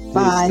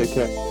 Bye. Take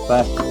care.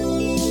 Bye.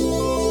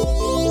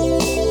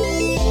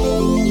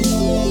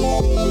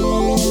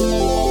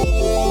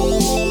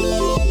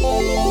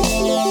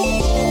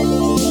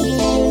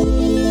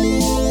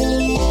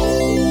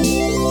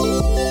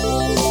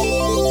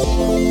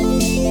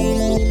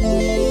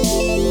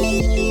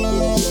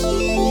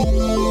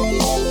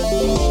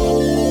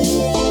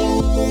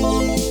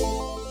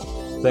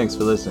 Thanks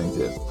for listening to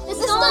the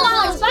Stolen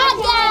Hours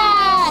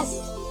Podcast!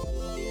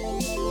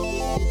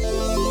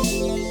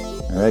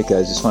 All right,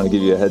 guys, just want to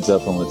give you a heads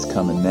up on what's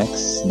coming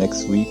next.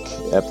 Next week,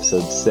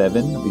 episode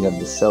 7, we have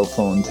the cell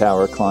phone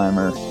tower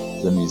climber,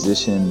 the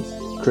musician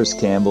Chris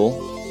Campbell,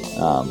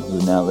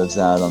 who now lives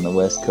out on the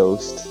West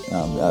Coast,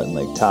 out in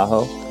Lake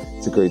Tahoe.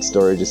 It's a great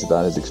story just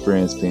about his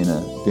experience being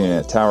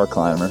a tower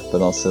climber,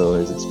 but also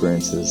his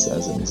experiences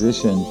as a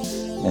musician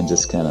and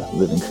just kind of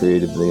living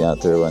creatively out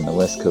there on the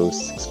West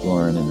Coast,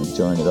 exploring and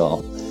enjoying it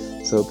all.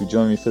 So hope you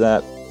join me for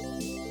that.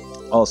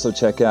 Also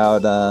check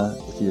out,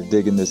 if you're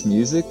digging this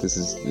music, this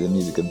is the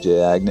music of Jay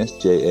Agnish,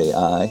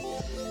 JAIAGNISH,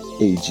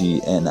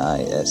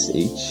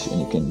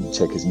 and you can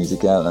check his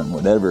music out on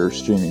whatever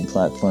streaming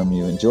platform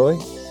you enjoy.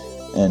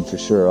 And for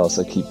sure,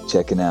 also keep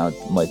checking out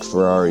Mike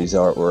Ferrari's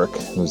artwork,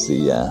 who's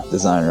the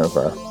designer of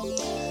our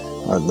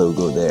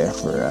logo there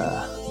for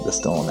the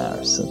Stolen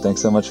Hours. So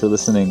thanks so much for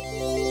listening.